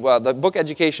 1903, the book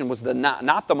Education was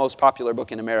not the most popular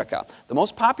book in America. The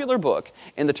most popular book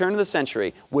in the turn of the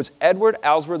century was Edward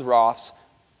Ellsworth Ross,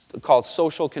 called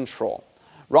Social Control.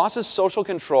 Ross's Social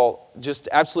Control just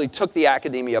absolutely took the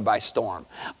academia by storm.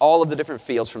 All of the different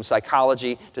fields, from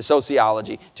psychology to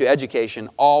sociology to education,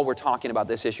 all were talking about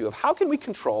this issue of how can we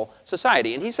control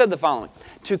society. And he said the following: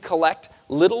 to collect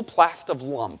little plastic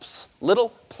lumps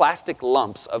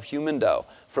of human dough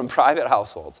from private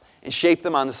households and shape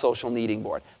them on the social kneading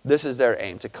board. This is their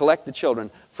aim, to collect the children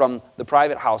from the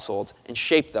private households and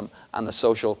shape them on the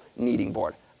social kneading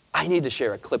board. I need to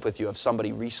share a clip with you of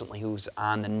somebody recently who's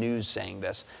on the news saying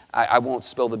this. I won't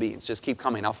spill the beans. Just keep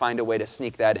coming. I'll find a way to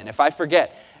sneak that in. If I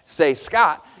forget, say,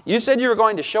 Scott, you said you were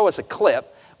going to show us a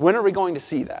clip. When are we going to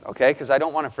see that, okay? Because I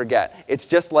don't want to forget. It's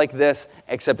just like this,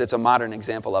 except it's a modern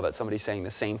example of it. Somebody's saying the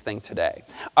same thing today.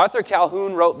 Arthur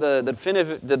Calhoun wrote the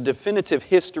definitive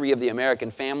history of the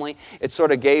American family. It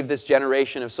sort of gave this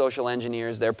generation of social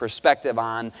engineers their perspective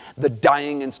on the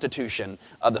dying institution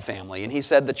of the family. And he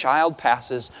said the child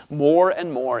passes more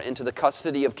and more into the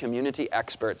custody of community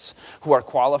experts who are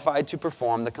qualified to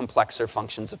perform the complexer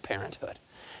functions of parenthood.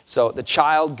 So the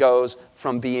child goes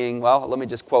from being, well, let me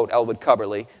just quote Elwood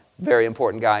Cubberley, very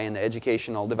important guy in the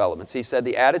educational developments. He said,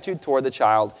 the attitude toward the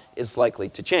child is likely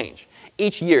to change.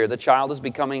 Each year, the child is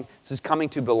coming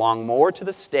to belong more to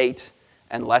the state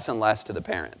and less to the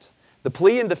parent. The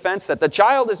plea in defense that the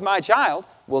child is my child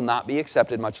will not be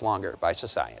accepted much longer by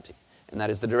society. And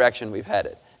that is the direction we've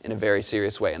headed in a very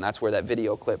serious way. And that's where that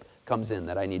video clip comes in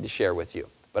that I need to share with you.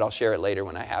 But I'll share it later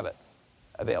when I have it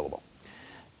available.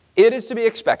 It is to be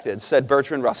expected, said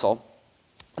Bertrand Russell,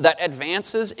 that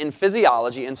advances in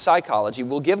physiology and psychology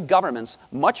will give governments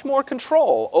much more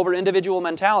control over individual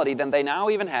mentality than they now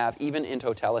even have, even in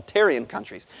totalitarian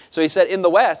countries. So he said, in the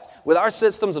West, with our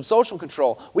systems of social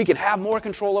control, we can have more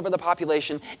control over the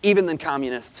population even than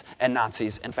communists and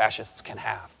Nazis and fascists can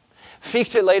have.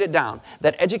 Fichte laid it down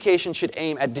that education should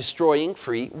aim at destroying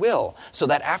free will, so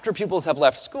that after pupils have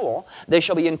left school, they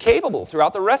shall be incapable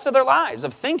throughout the rest of their lives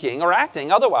of thinking or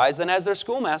acting otherwise than as their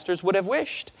schoolmasters would have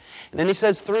wished. And then he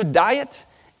says, through diet,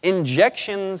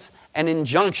 injections, and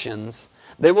injunctions,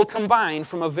 they will combine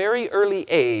from a very early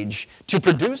age to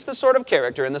produce the sort of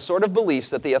character and the sort of beliefs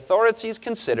that the authorities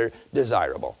consider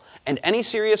desirable. And any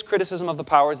serious criticism of the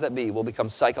powers that be will become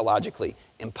psychologically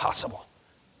impossible.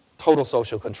 Total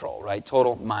social control, right?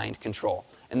 Total mind control.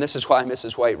 And this is why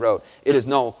Mrs. White wrote, it is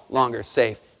no longer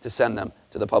safe to send them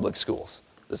to the public schools.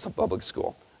 This is a public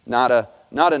school. Not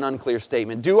an unclear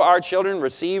statement. Do our children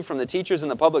receive from the teachers in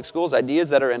the public schools ideas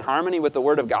that are in harmony with the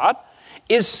Word of God?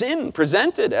 Is sin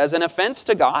presented as an offense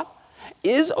to God?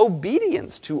 Is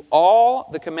obedience to all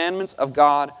the commandments of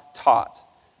God taught?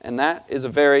 And that is a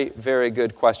very, very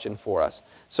good question for us.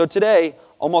 So today,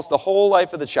 almost the whole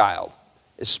life of the child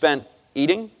is spent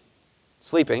eating,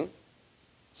 sleeping,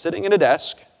 sitting at a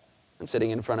desk, and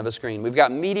sitting in front of a screen. We've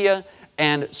got media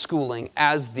and schooling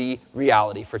as the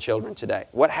reality for children today.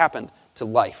 What happened to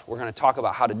life? We're going to talk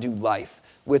about how to do life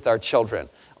with our children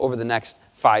over the next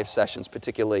 5 sessions,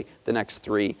 particularly the next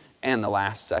 3 and the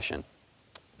last session.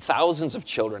 Thousands of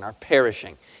children are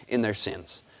perishing in their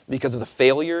sins because of the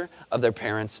failure of their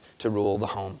parents to rule the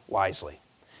home wisely.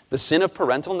 The sin of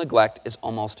parental neglect is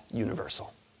almost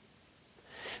universal.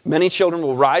 Many children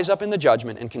will rise up in the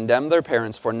judgment and condemn their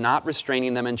parents for not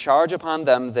restraining them and charge upon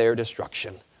them their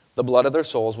destruction. The the blood of their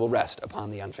souls will rest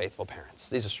upon the unfaithful parents.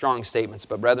 These are strong statements,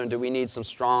 but brethren, do we need some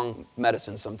strong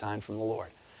medicine sometime from the Lord?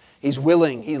 He's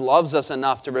willing. He loves us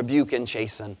enough to rebuke and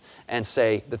chasten and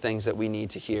say the things that we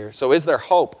need to hear. So is there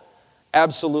hope?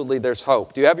 Absolutely, there's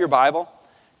hope. Do you have your Bible?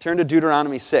 Turn to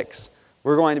Deuteronomy 6.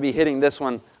 We're going to be hitting this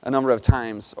one a number of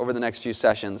times over the next few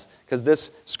sessions because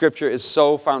this scripture is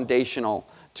so foundational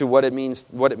to what it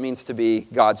means to be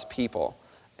God's people.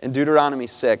 In Deuteronomy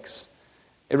 6,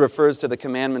 it refers to the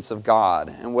commandments of God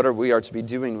and what we are to be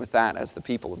doing with that as the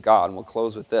people of God. And we'll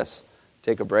close with this.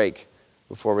 Take a break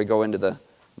before we go into the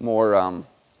more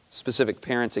specific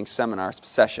parenting seminar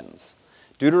sessions.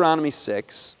 Deuteronomy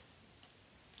 6,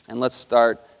 and let's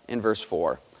start in verse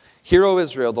 4. Hear, O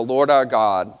Israel, the Lord our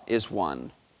God is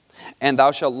one. And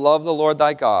thou shalt love the Lord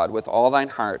thy God with all thine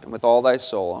heart, and with all thy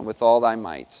soul, and with all thy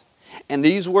might. And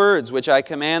these words which I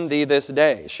command thee this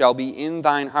day shall be in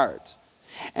thine heart.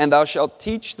 And thou shalt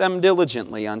teach them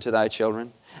diligently unto thy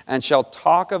children, and shalt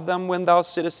talk of them when thou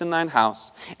sittest in thine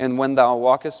house, and when thou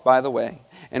walkest by the way,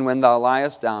 and when thou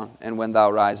liest down, and when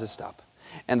thou risest up.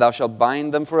 And thou shalt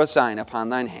bind them for a sign upon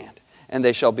thine hand, and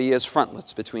they shall be as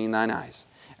frontlets between thine eyes.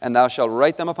 And thou shalt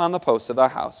write them upon the posts of thy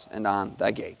house, and on thy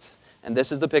gates. And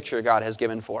this is the picture God has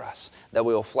given for us that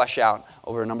we will flesh out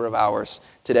over a number of hours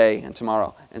today and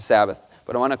tomorrow and Sabbath.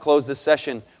 But I want to close this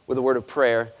session with a word of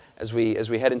prayer as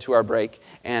we head into our break.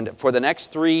 And for the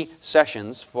next 3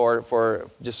 sessions, for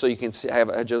just so you can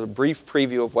have just a brief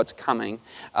preview of what's coming,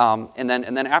 and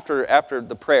then after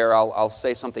the prayer, I'll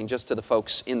say something just to the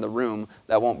folks in the room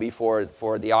that won't be for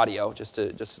the audio, just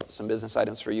some business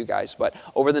items for you guys. But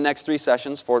over the next 3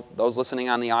 sessions, for those listening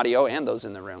on the audio and those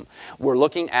in the room, we're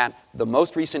looking at the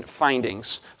most recent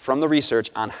findings from the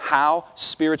research on how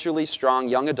spiritually strong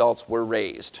young adults were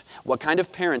raised, what kind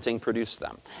of parenting produced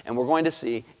them, and we're going to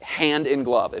see hand in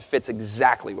glove. It fits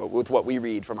exactly with what we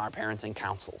read from our parenting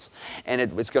counsels. And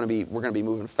we're going to be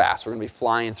moving fast. We're going to be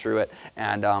flying through it.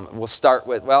 And we'll start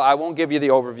with, well, I won't give you the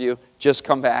overview. Just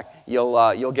come back.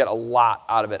 You'll get a lot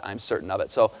out of it, I'm certain of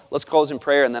it. So let's close in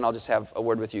prayer, and then I'll just have a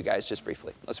word with you guys just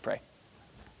briefly. Let's pray.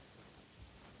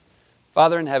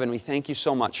 Father in heaven, we thank you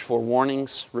so much for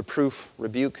warnings, reproof,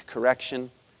 rebuke,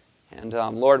 correction. And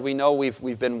Lord, we know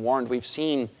we've been warned. We've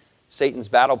seen Satan's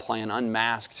battle plan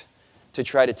unmasked to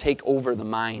try to take over the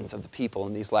minds of the people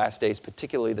in these last days,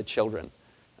 particularly the children.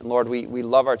 And Lord, we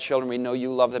love our children. We know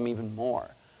you love them even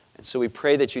more. And so we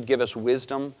pray that you'd give us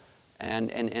wisdom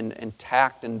and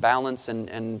tact and balance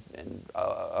and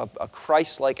a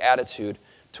Christ-like attitude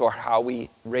toward how we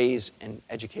raise and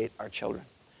educate our children.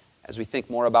 As we think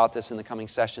more about this in the coming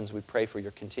sessions, we pray for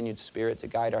your continued spirit to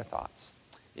guide our thoughts.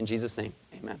 In Jesus' name,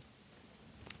 amen.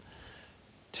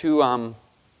 To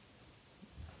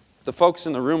the folks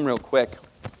in the room real quick,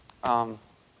 I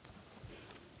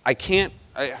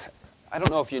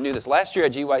don't know if you knew this. Last year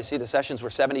at GYC, the sessions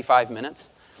were 75 minutes,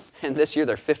 and this year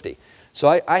they're 50.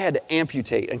 So I had to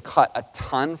amputate and cut a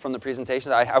ton from the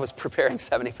presentations. I was preparing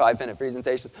 75-minute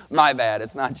presentations. My bad.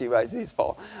 It's not GYC's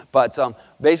fault. But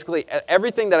basically,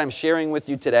 everything that I'm sharing with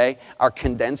you today are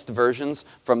condensed versions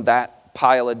from that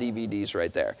pile of DVDs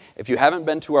right there. If you haven't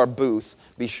been to our booth,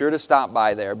 be sure to stop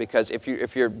by there, because if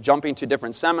you're jumping to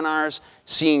different seminars,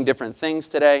 seeing different things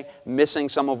today, missing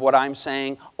some of what I'm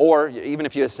saying, or even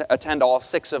if you attend all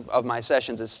 6 of my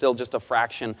sessions, it's still just a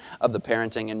fraction of the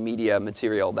parenting and media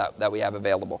material that we have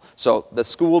available. So the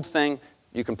schooled thing,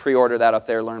 you can pre-order that up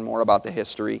there, learn more about the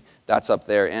history. That's up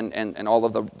there. And all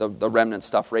of the remnant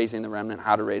stuff, raising the remnant,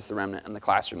 how to raise the remnant, and the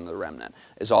classroom of the remnant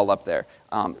is all up there.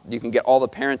 You can get all the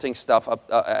parenting stuff up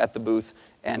at the booth.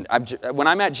 And when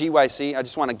I'm at GYC, I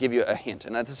just want to give you a hint.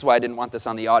 And this is why I didn't want this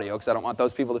on the audio, because I don't want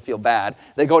those people to feel bad.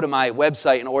 They go to my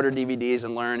website and order DVDs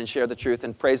and learn and share the truth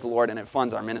and praise the Lord, and it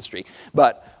funds our ministry.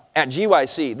 But at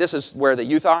GYC, this is where the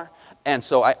youth are. And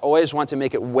so I always want to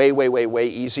make it way, way, way, way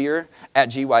easier at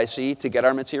GYC to get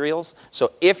our materials.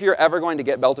 So if you're ever going to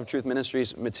get Belt of Truth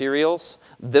Ministries materials,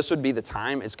 this would be the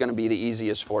time. It's going to be the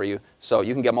easiest for you. So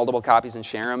you can get multiple copies and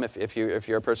share them if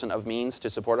you're a person of means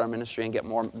to support our ministry and get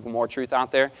more truth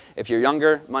out there. If you're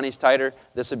younger, money's tighter,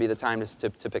 this would be the time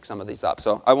to pick some of these up.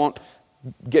 So I won't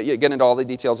get into all the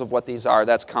details of what these are.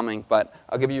 That's coming. But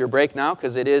I'll give you your break now,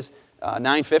 because it is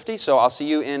 9:50. So I'll see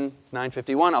you it's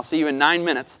 9:51. I'll see you in 9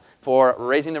 minutes for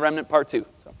Raising the Remnant Part 2.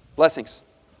 So, blessings.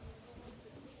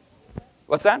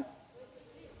 What's that?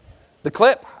 The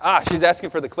clip. She's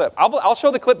asking for the clip. I'll show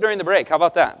the clip during the break. How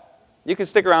about that? You can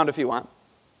stick around if you want.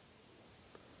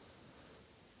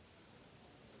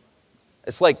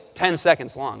 It's like 10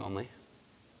 seconds long only.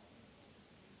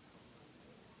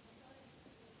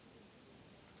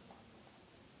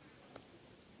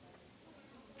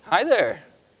 Hi there.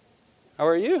 How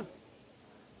are you?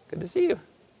 Good to see you.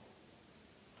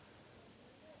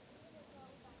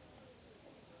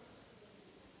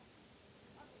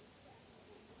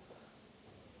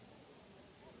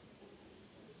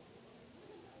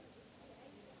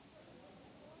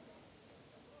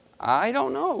 I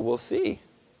don't know. We'll see.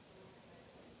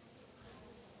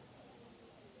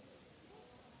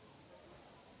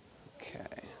 Okay.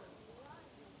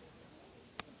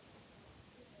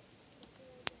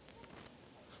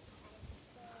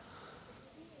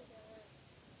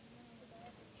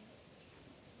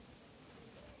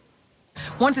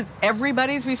 Once it's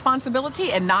everybody's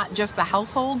responsibility and not just the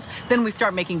households, then we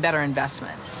start making better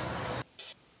investments.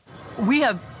 We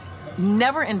have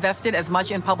never invested as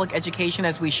much in public education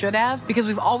as we should have because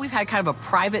we've always had kind of a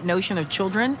private notion of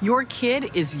children. Your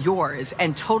kid is yours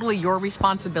and totally your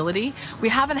responsibility. We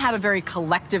haven't had a very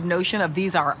collective notion of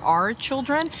these are our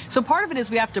children. So part of it is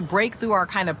we have to break through our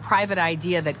kind of private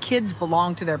idea that kids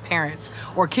belong to their parents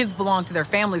or kids belong to their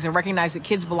families and recognize that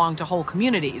kids belong to whole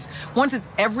communities. Once it's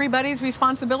everybody's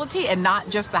responsibility and not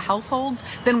just the households,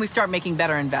 then we start making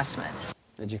better investments.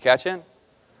 Did you catch it?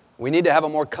 We need to have a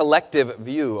more collective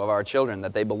view of our children,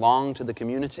 that they belong to the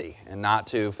community and not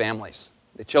to families.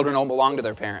 The children don't belong to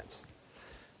their parents.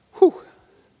 Whew,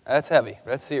 that's heavy.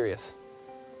 That's serious.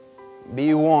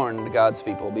 Be warned, God's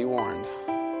people. Be warned.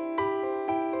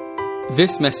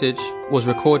 This message was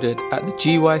recorded at the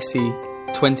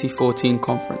GYC 2014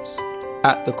 conference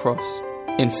at the Cross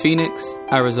in Phoenix,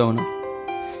 Arizona.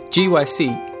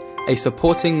 GYC, a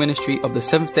supporting ministry of the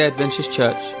Seventh-day Adventist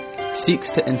Church,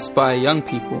 seeks to inspire young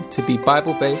people to be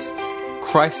Bible-based,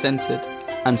 Christ-centered,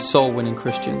 and soul-winning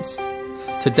Christians.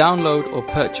 To download or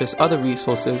purchase other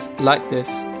resources like this,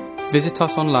 visit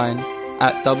us online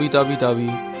at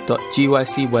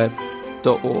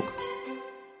www.gycweb.org.